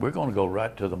go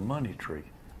right to the money tree.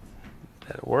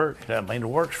 That'll work. I mean, it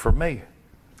works for me.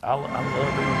 I love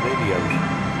these videos.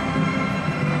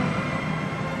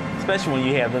 Especially when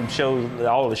you have them shows,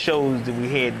 all the shows that we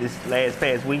had this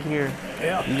past week here.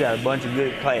 Yeah. You got a bunch of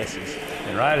good classes.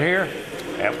 And right here,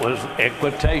 that was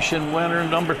equitation winner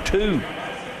number 2,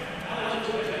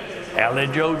 Allie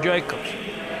Joe Jacobs.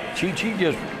 She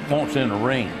just wants in the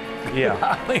ring. Yeah.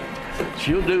 I mean,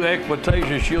 she'll do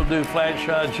equitation, she'll do flat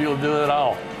shot, she'll do it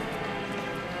all.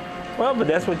 Well, but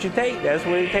that's what you take. That's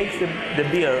what it takes to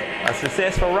be a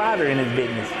successful rider in this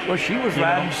business. Well, she was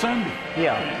riding Sunday.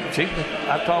 Yeah.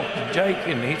 I talked to Jake,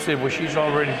 and he said, well, she's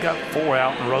already got 4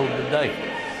 out on the road today.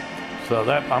 So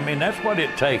that's what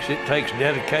it takes. It takes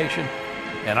dedication.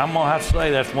 And I'm gonna have to say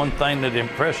that's one thing that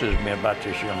impresses me about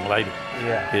this young lady.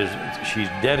 Yeah. Is she's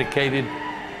dedicated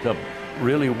to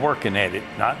really working at it,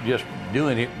 not just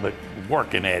doing it, but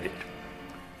working at it.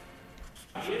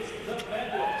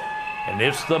 And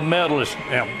it's the medalist.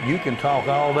 Now, you can talk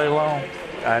all day long.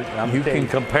 You can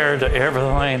compare it to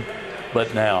everything,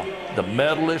 but now, the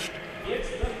medalist,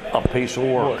 a piece of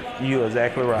work. You're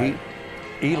exactly right.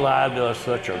 Eli does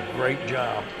such a great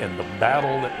job in the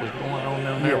battle that was going on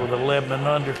down there with 11 and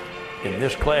under in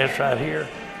this class right here.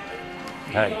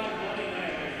 Hey,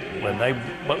 when they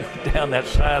both down that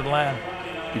sideline,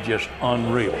 it's just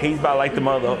unreal. He's about like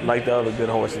the other good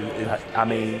horses. I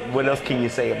mean, what else can you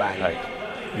say about him?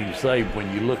 You can say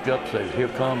when you look up, says, here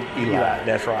comes Eli.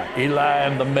 That's right. Eli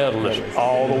and the medalist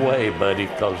all the way, buddy,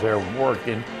 because they're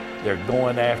working, they're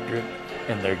going after it,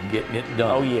 and they're getting it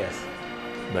done. Oh, yes.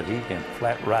 But he can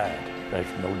flat ride. There's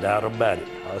no doubt about it.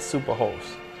 A super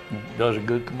horse. Does a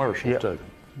good commercial, too.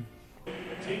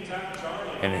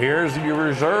 And here's your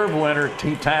reserve winner,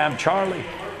 Tea Time Charlie.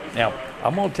 Now,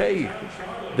 I'm going to tell you,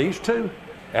 these two,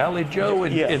 Allie Joe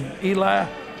and Eli,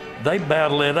 they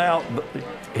battle it out.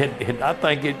 And I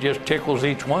think it just tickles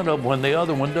each one of them when the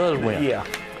other one does win. Yeah.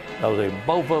 So they're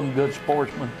both of them good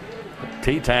sportsmen.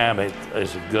 Tea Time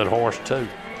is a good horse, too.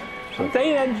 So. I'm telling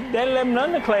you, that 11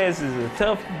 under class is a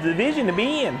tough division to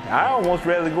be in. I almost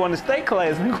rather go in the state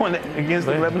class than going against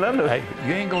the 11 under. Hey,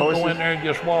 you ain't going to go in there and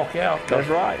just walk out. That's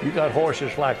right. You got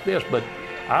horses like this, but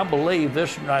I believe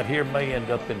this right here may end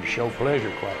up in the show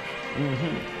pleasure class.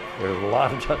 Mm-hmm. There's a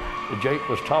lot of Jake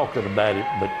was talking about it,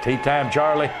 but Tea Time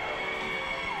Charlie,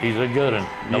 he's a good one,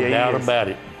 no doubt about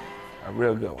it. A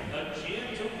real good one.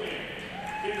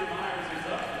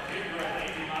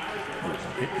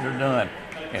 They're done.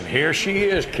 And here she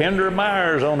is, Kendra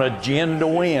Myers on a gin to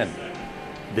win.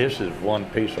 This is one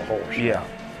piece of horse. Yeah.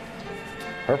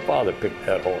 Her father picked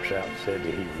that horse out and said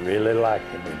that he really liked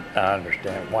him, and I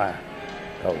understand why.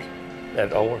 Because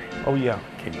that horse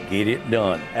can get it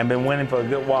done. And been winning for a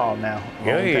good while now.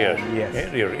 Yes.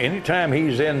 Anytime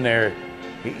he's in there,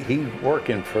 he's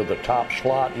working for the top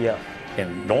slot. Yeah.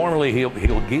 And normally he'll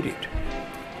get it.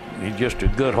 He's just a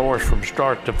good horse from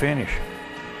start to finish.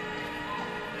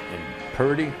 And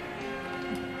Purdy,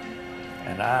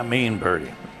 and I mean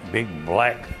Purdy, big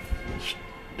black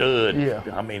stud. Yeah.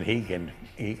 I mean he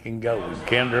can go. And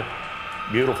Kendra,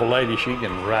 beautiful lady, she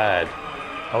can ride.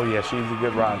 Oh yeah, she's a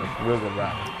good rider, real good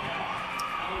rider.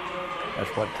 That's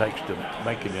what it takes to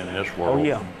make it in this world. Oh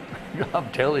yeah. I'm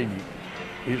telling you,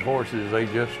 these horses, they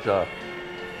just, I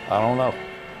don't know.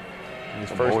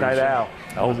 His first night out,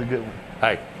 that was a good one.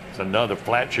 Hey, it's another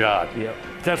flat shot. Yep.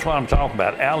 That's what I'm talking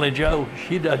about. Allie Joe,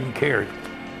 she doesn't care.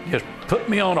 Just put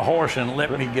me on a horse and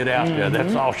let me get out there.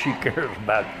 That's all she cares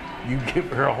about. You give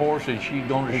her a horse and she's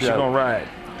going to show. She's going to ride.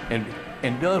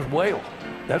 And does well.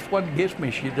 That's what gets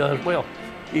me. She does well.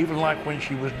 Even like when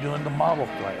she was doing the model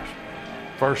class.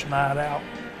 First night out.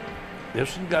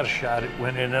 This one's got a shot at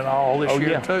winning it all this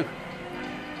year, too.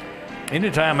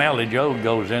 Anytime Allie Joe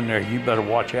goes in there, you better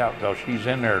watch out because she's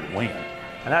in there to win.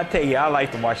 And I tell you, I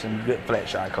like to watch some good flat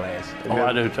shot class.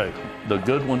 I do too. The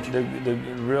good ones. The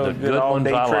real good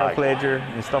all-day Trailblazer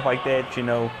and stuff like that, you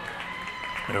know.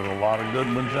 There's a lot of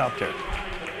good ones out there.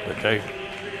 But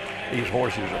these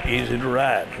horses are easy to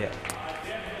ride. Yeah.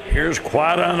 Here's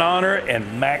Quite an Honor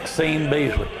and Maxine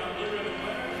Beasley.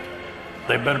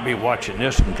 They better be watching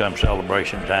this one come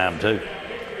celebration time too.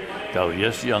 Because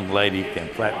this young lady can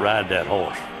flat ride that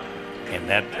horse. And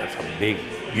that's a big,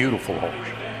 beautiful horse.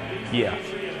 Yeah.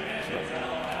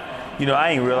 You know,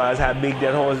 I ain't realized how big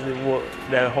that horse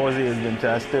is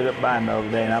until I stood up by him the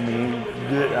other day. And I mean,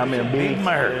 good. I mean, a big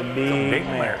mare. A big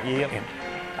mare. Yep. And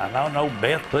I don't know.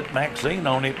 Beth put Maxine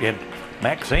on it, and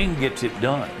Maxine gets it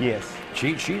done. Yes.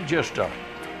 She's just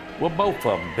well, both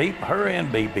of them, her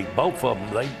and BB, both of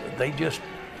them,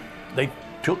 they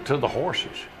took to the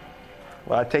horses.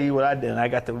 Well, I tell you what I did. I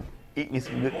got to eat me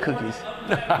some good cookies.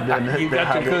 You got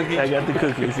the cookies? I got the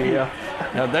cookies, yeah.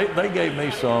 Now, they gave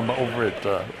me some over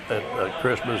at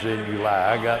Christmas in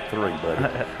July. I got 3, buddy.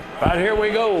 Right, here we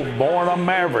go, Born a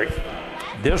Maverick.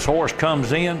 This horse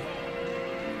comes in,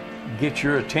 gets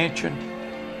your attention,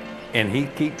 and he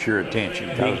keeps your attention.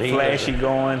 Big, flashy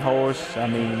going horse. I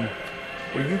mean,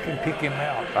 well, you can pick him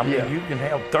out. I mean, you can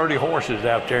have 30 horses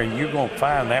out there, and you're going to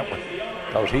find that one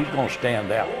because he's going to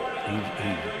stand out.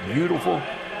 He's beautiful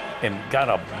and got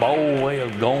a bold way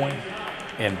of going.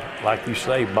 And like you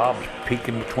say, Bob's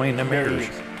peeking between them ears.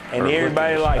 And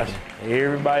everybody likes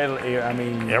him.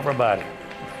 Everybody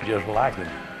just like him.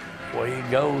 The way he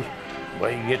goes, the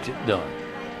way he gets it done.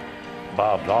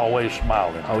 Bob's always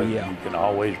smiling. Oh, yeah. You can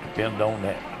always depend on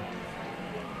that.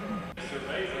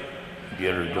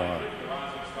 Get her done.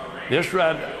 This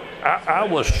ride, I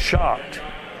was shocked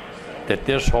that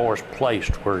this horse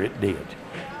placed where it did.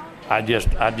 I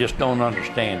just don't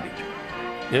understand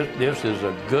it. This is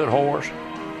a good horse.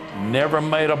 never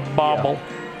made a bobble,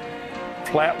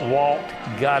 flat walked,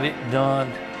 got it done,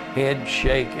 head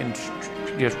shaking,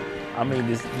 just. I mean,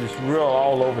 just real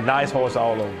all over, nice horse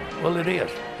all over. Well, it is.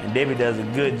 And Debbie does a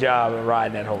good job of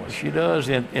riding that horse. She does,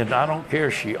 and I don't care.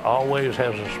 She always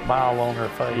has a smile on her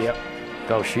face. Yep.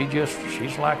 Because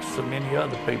she's like so many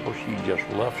other people. She just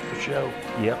loves the show.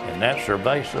 Yep. And that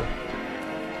Cerveza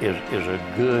is a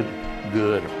good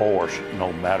horse,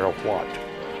 no matter what.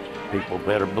 People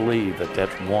better believe that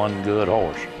that's one good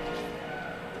horse.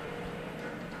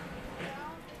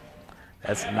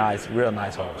 That's a nice, real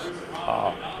nice horse.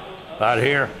 Right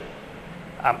here,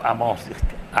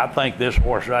 I think this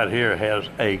horse right here has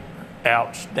a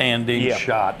outstanding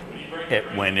shot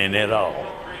at winning it all.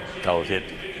 Because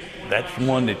that's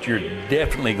one that you're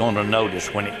definitely going to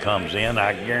notice when it comes in.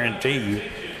 I guarantee you,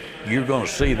 you're going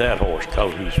to see that horse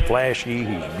because he's flashy,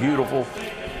 he's beautiful.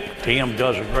 Tim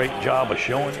does a great job of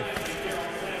showing it.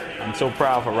 I'm so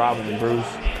proud for Robin and Bruce.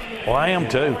 Well, I am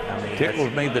too.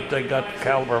 Tickles me that they got the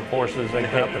caliber of horses they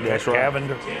got. That's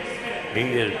Cavender. He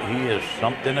is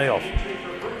something else.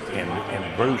 And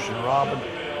Bruce and Robin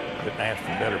couldn't ask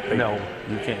for better people. No,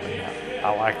 you can't.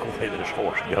 I like the way this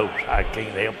horse goes. I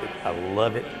can't help it. I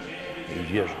love it. He's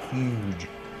just huge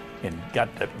and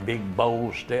got that big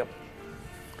bold step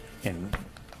and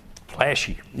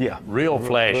flashy. Yeah. Real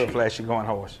flashy. Real flashy going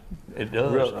horse. It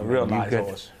does. A real nice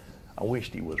horse. I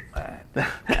wished he was mine.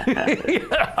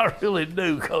 I really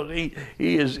do, because he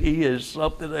is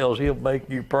something else. He'll make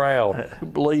you proud.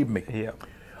 Believe me. Yeah.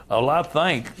 Well, I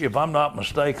think, if I'm not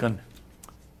mistaken,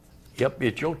 yep,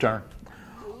 it's your turn.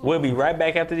 We'll be right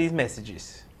back after these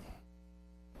messages.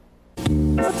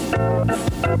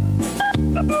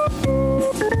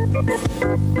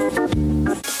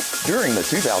 During the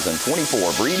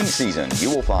 2024 breeding season, you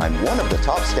will find one of the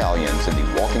top stallions in the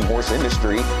walking horse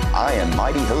industry. I am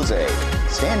Mighty Jose,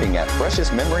 standing at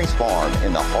Precious Memories Farm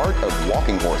in the heart of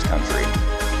walking horse country.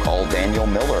 Call Daniel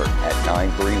Miller at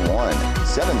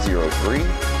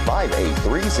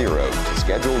 931-703-5830 to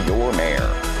schedule your mare.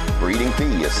 Breeding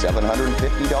fee is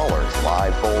 $750,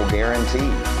 live foal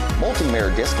guarantee.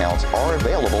 Multi-mare discounts are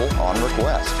available on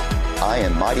request. I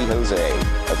am Mighty Jose,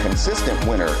 a consistent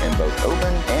winner in both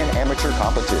open and amateur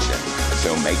competition.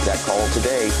 So make that call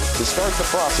today to start the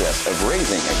process of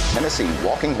raising a Tennessee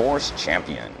walking horse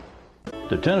champion.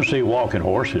 The Tennessee walking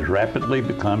horse is rapidly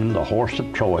becoming the horse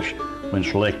of choice when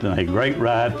selecting a great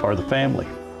ride for the family.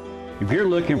 If you're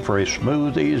looking for a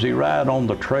smooth, easy ride on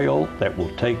the trail that will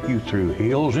take you through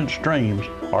hills and streams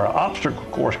or an obstacle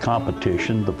course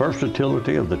competition, the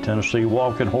versatility of the Tennessee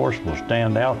walking horse will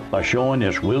stand out by showing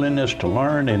its willingness to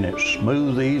learn and its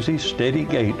smooth, easy, steady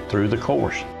gait through the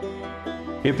course.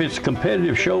 If it's a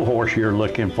competitive show horse you're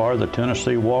looking for, the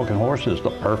Tennessee walking horse is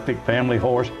the perfect family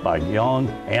horse by young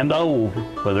and old.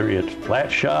 Whether it's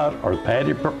flat shot or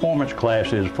padded performance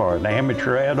classes for an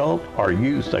amateur adult or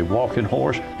youth, a walking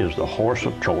horse is the horse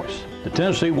of choice. The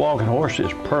Tennessee walking horse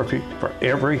is perfect for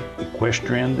every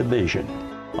equestrian division.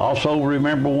 Also,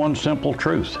 remember one simple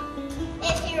truth.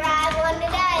 If you ride one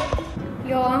today,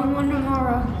 you'll own one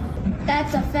tomorrow.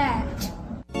 That's a fact.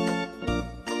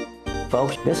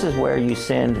 Folks, this is where you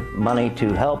send money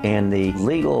to help in the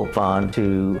legal fund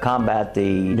to combat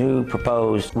the new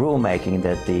proposed rulemaking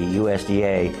that the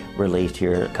USDA released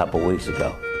here a couple weeks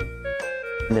ago.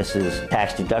 This is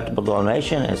tax-deductible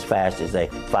donation as fast as a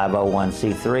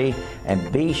 501c3, and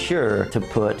be sure to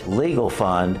put legal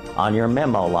fund on your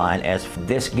memo line, as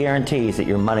this guarantees that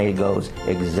your money goes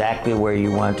exactly where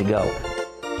you want it to go.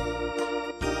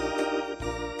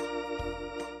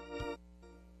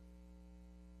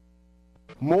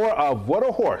 More of What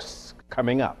a Horse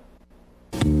coming up.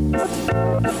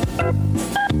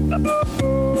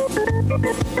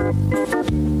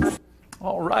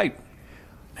 All right.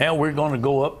 Now we're going to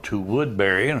go up to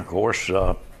Woodbury, and of course,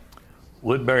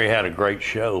 Woodbury had a great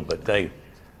show, but they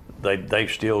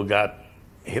still got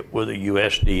hit with the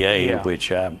USDA,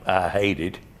 which I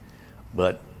hated,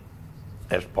 but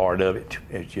that's part of it.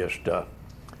 It's just, I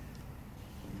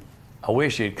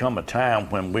wish there'd come a time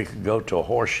when we could go to a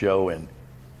horse show and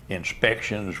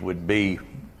inspections would be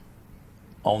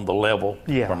on the level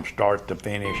from start to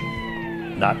finish,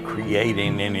 not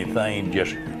creating anything,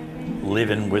 just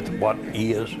living with what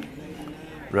is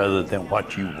rather than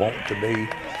what you want to be.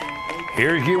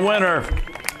 Here's your winner,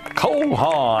 Cole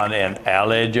Haan and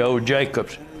Alejo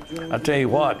Jacobs. I tell you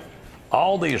what,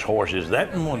 all these horses,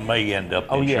 that one may end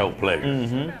up in show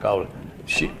pleasure. Because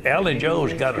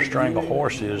Alejo's got a string of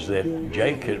horses that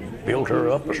Jake has built her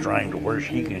up a string to where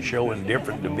she can show in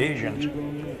different divisions,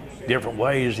 different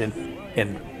ways.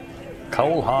 And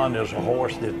Cole Haan is a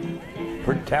horse that's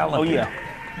pretty talented.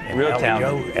 And Real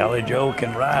Allie Joe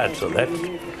can ride, so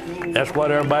that's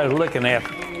what everybody's looking at,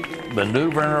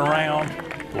 maneuvering around.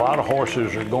 A lot of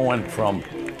horses are going from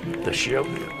the show,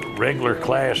 regular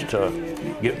class to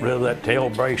getting rid of that tail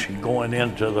brace and going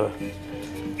into the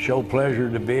show pleasure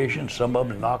division. Some of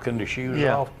them knocking the shoes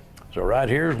off. So right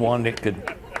here's one that could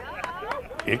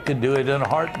do it in a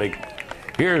heartbeat.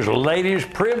 Here's Ladies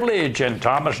Privilege and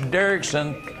Thomas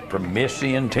Derrickson from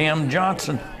Missy and Tim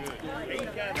Johnson.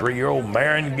 3-year-old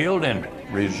Marion Gilden,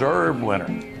 reserve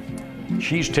winner.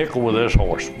 She's tickled with this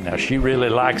horse. Now she really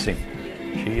likes him.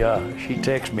 She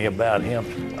texted me about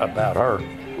her.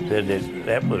 Said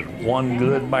that was one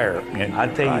good mare. And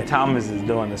I tell you, Thomas is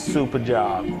doing a super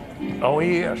job. Oh,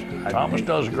 he is. Thomas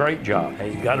does a great job.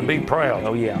 Hey, you got to be proud.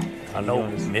 Oh yeah. I know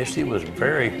Missy was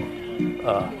very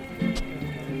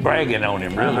bragging on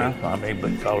him, really. I mean,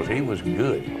 because he was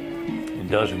good. He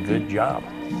does a good job.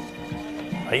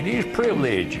 Ladies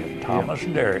Privilege, Thomas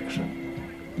Derrickson.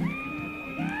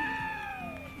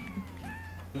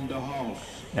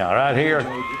 Now, right here,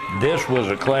 this was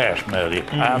a class, Melody.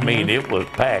 I mean, it was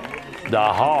packed. The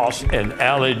Hoss and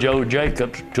Allie Joe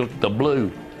Jacobs took the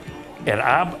blue. And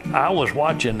I was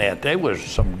watching that. There was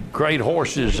some great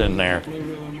horses in there,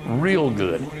 real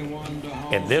good.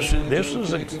 And this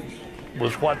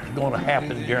was what's going to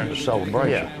happen during the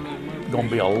celebration. Going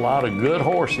to be a lot of good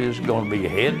horses, going to be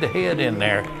head-to-head in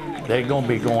there. They're going to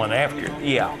be going after it.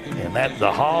 Yeah. And the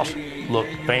Hoss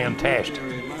looked fantastic.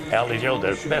 Allie Joe,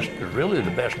 really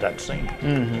the best I've seen.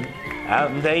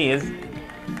 I'm telling you,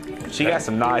 she got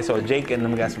some nice horses. Jake and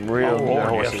them got some real good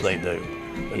horses. Yes, they do.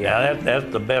 Now that's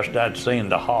the best I'd seen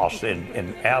the Hoss,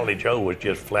 and Allie Joe was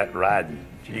just flat riding.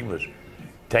 She was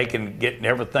getting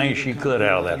everything she could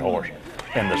out of that horse.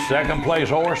 And the second place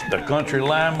horse, the Country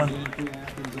Lineman,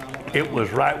 it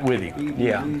was right with him.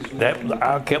 Yeah.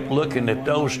 I kept looking at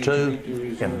those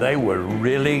two, and they were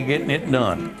really getting it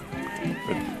done.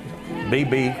 But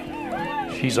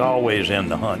BB, she's always in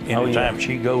the hunt. Anytime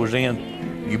she goes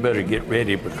in, you better get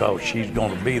ready because she's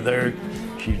going to be there.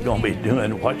 She's going to be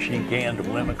doing what she can to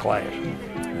win a class.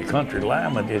 The Country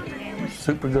Lineman is a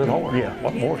super good horse. Yeah.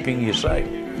 What more can you say?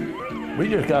 We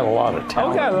just got a lot of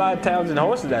talent. We got a lot of talented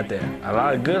horses out there. A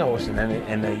lot of good horses.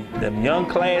 And the young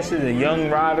classes, the young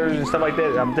riders and stuff like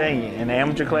that, I'm telling you, in the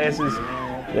amateur classes,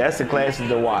 that's the classes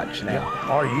to watch now. Yeah.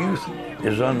 Our youth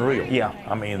is unreal. Yeah.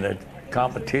 I mean, the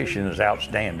competition is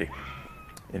outstanding.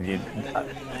 And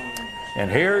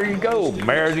here you go,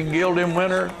 Marion Gilden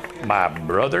winner, my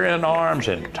brother-in-arms,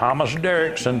 and Thomas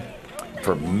Derrickson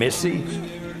for Missy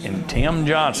and Tim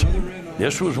Johnson.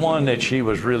 This was one that she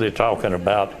was really talking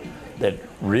about that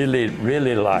really,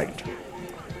 really liked.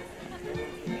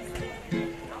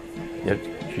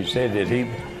 She said that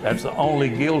that's the only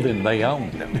Gilden they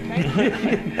owned.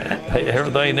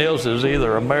 Everything else is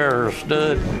either a mare or a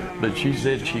stud, but she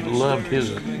said she loved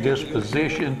his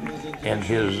disposition and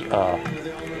his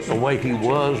the way he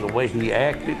was, the way he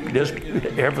acted, just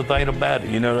everything about it.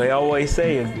 You know, they always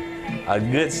say a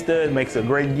good stud makes a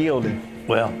great gelding.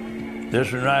 Well,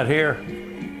 this one right here,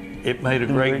 it made a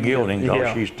great gelding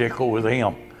because she's tickled with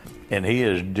him, and he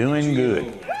is doing good.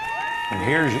 And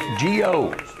here's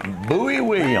Gio, Bowie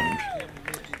Williams.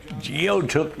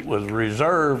 Gio was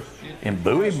reserve, and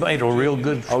Bowie made a real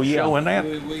good show in that.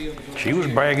 She was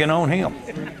bragging on him.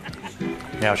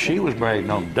 Now, she was bragging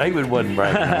on him. David wasn't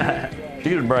bragging on him.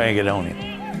 She was bragging on him.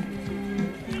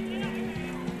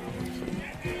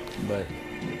 But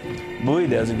Bowie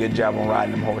does a good job on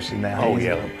riding them horses now. Oh,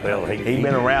 yeah. Well, he's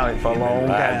been around it for a long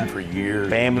time. For years.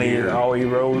 Family is always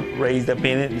raised up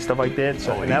in it and stuff like that.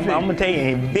 So I'm going to tell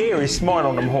you, he's very smart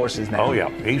on them horses now. Oh,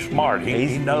 yeah. He's smart.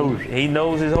 He knows. He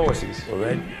knows his horses. So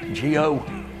that Geo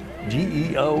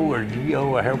or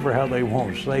Geo, however how they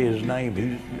want to say his name,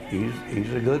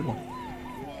 he's a good one.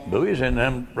 Bowie's in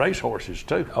them race horses,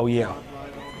 too. Oh, yeah.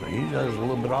 He does a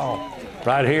little bit all.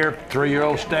 Right here,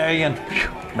 3-year-old stallion.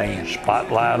 Man,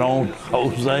 spotlight on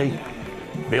Jose.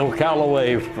 Bill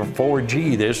Calloway for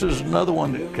 4G. This is another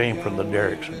one that came from the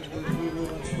Derricksons.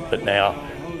 But now,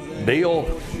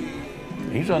 Bill,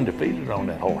 he's undefeated on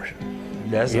that horse.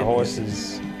 That's the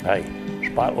horses. Hey,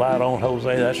 spotlight on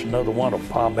Jose. That's another one of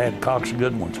Bob Adcock's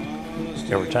good ones.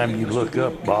 Every time you look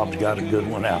up, Bob's got a good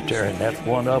one out there, and that's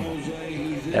one of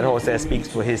them. That horse that speaks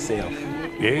for himself.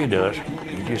 Yeah, he does.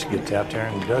 He just gets out there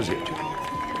and does it.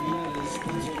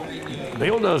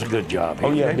 Bill does a good job.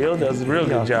 Oh, yeah, Bill does a real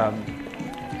good job.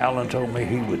 Alan told me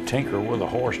he would tinker with a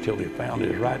horse till he found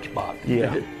his right spot.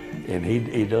 Yeah. And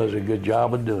he does a good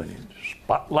job of doing it.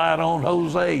 Spotlight on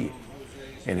Jose.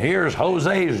 And here's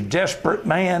Jose's desperate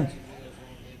man.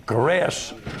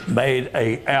 Caress made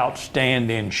an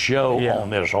outstanding show on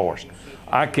this horse.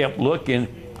 I kept looking.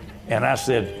 And I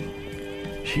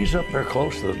said, she's up there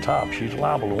close to the top. She's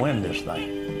liable to win this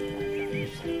thing.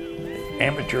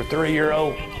 Amateur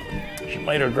 3-year-old. She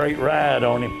made a great ride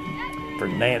on him for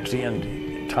Nancy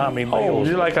and Tommy Mills.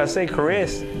 Oh, like I say,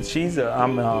 Caress, she's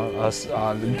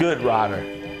a good rider.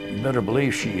 You better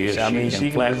believe she is. I mean,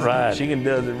 she flat can ride. She can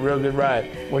do a real good ride.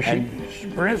 Well, she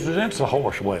represents the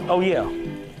horse well. Oh yeah.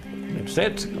 It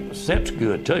sets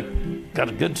good too. Got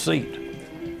a good seat.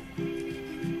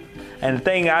 And the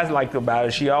thing I like about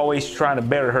her, she always trying to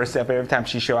better herself every time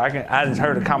she show. I just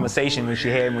heard a conversation that she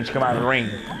had when she come out of the ring.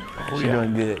 She's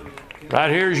doing good.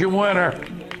 Right here's your winner,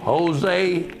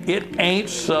 Jose It Ain't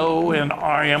So, and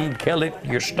R.M. Kelly,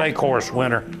 your stake horse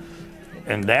winner.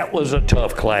 And that was a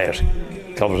tough class,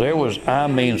 because there was, I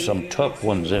mean, some tough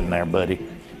ones in there, buddy.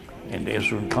 And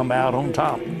this one come out on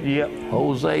top. Yep.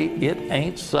 Jose It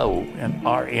Ain't So, and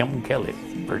R.M. Kelly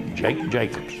for Jake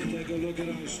Jacobs.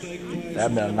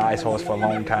 That's been a nice horse for a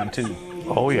long time too.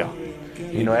 Oh yeah.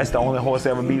 You know, that's the only horse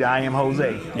ever beat I Am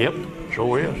Jose. Yep,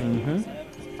 sure is.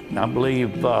 And I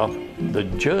believe the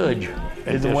judge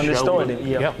is the one that started it.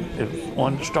 Yep, is the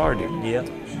one that started it. Yep.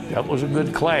 That was a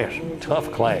good class,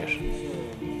 tough class,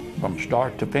 from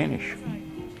start to finish.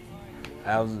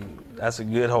 That's a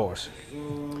good horse.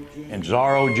 And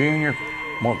Zorro Jr.,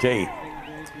 I'm gonna tell you,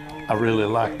 I really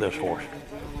like this horse.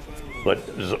 But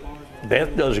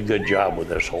Beth does a good job with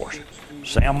this horse.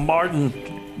 Sam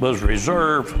Martin was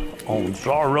reserve on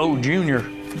Zorro Jr.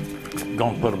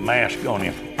 Gonna put a mask on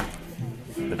him.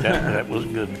 But that was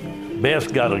good.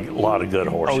 Beth's got a lot of good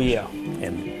horses. Oh yeah.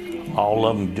 And all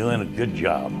of them doing a good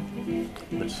job.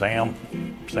 But Sam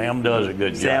does a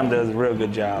good job. Sam does a real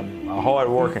good job. A hard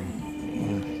working.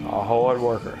 A hard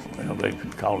worker. Well, they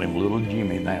call him Little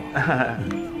Jimmy now.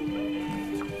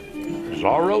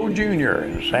 Zorro Jr.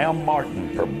 and Sam Martin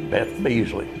for Beth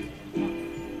Beasley.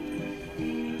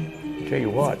 Tell you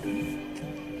what,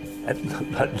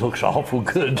 that looks awful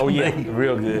good to me.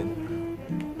 Real good.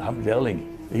 I'm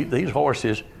telling you, these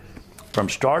horses, from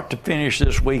start to finish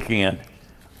this weekend,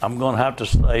 I'm going to have to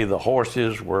say the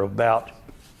horses were about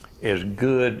as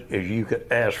good as you could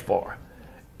ask for.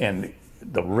 And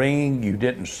the ring, you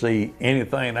didn't see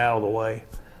anything out of the way.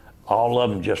 All of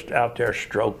them just out there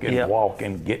stroking,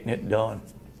 walking, getting it done.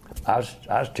 I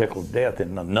was tickled to death,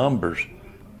 and the numbers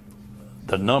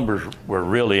were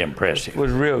really impressive. It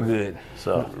was real good.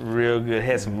 So real good.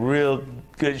 Had some real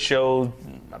good shows.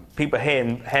 People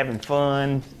having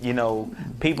fun. You know,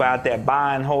 people out there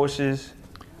buying horses.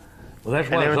 Well, that's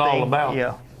what it's all about.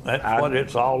 Yeah, that's what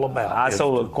it's all about. I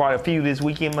sold quite a few this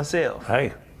weekend myself.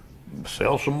 Hey,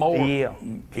 sell some more. Yeah,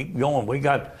 keep going. We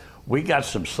got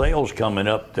some sales coming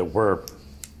up that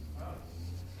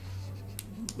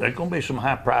there's going to be some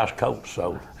high-priced coats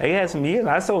sold. They had some yearlings.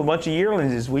 I sold a bunch of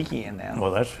yearlings this weekend now.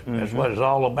 Well, that's what it's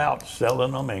all about,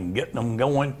 selling them and getting them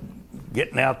going,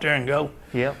 getting out there and go.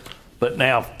 Yep. But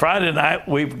now, Friday night,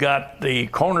 we've got the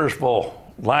Cornersville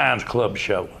Lions Club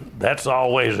show. That's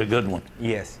always a good one.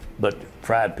 Yes. But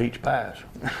fried peach pies.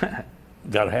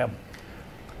 Got to have them.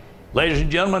 Ladies and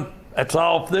gentlemen, that's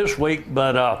all for this week,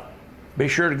 but be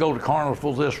sure to go to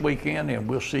Carnival this weekend, and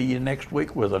we'll see you next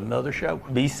week with another show.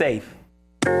 Be safe.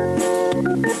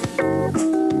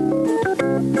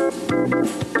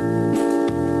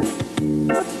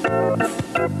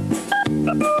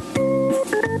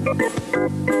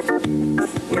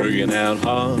 Working out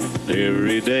hard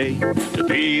every day to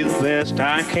be the best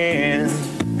I can.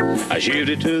 I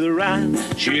shifted to the right,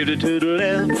 shifted to the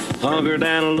left, hunker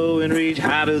down low and reach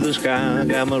high to the sky.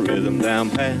 Got my rhythm down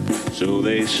pat, so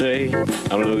they say.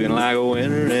 I'm looking like a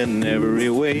winner in every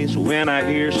way. So when I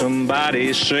hear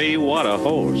somebody say, what a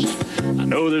horse, I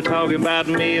know they're talking about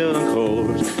me, of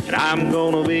course. And I'm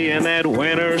gonna be in that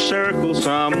winner's circle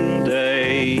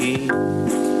someday.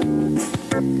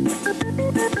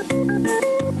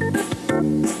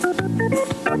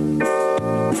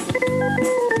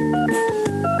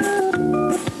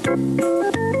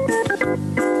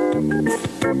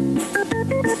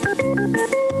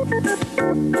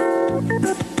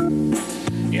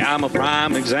 Yeah, I'm a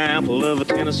prime example of a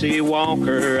Tennessee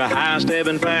walker, a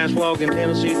high-stepping, fast-walking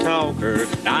Tennessee talker.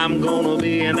 I'm gonna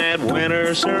be in that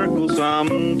winner's circle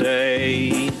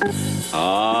someday.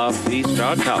 Please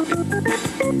start talking.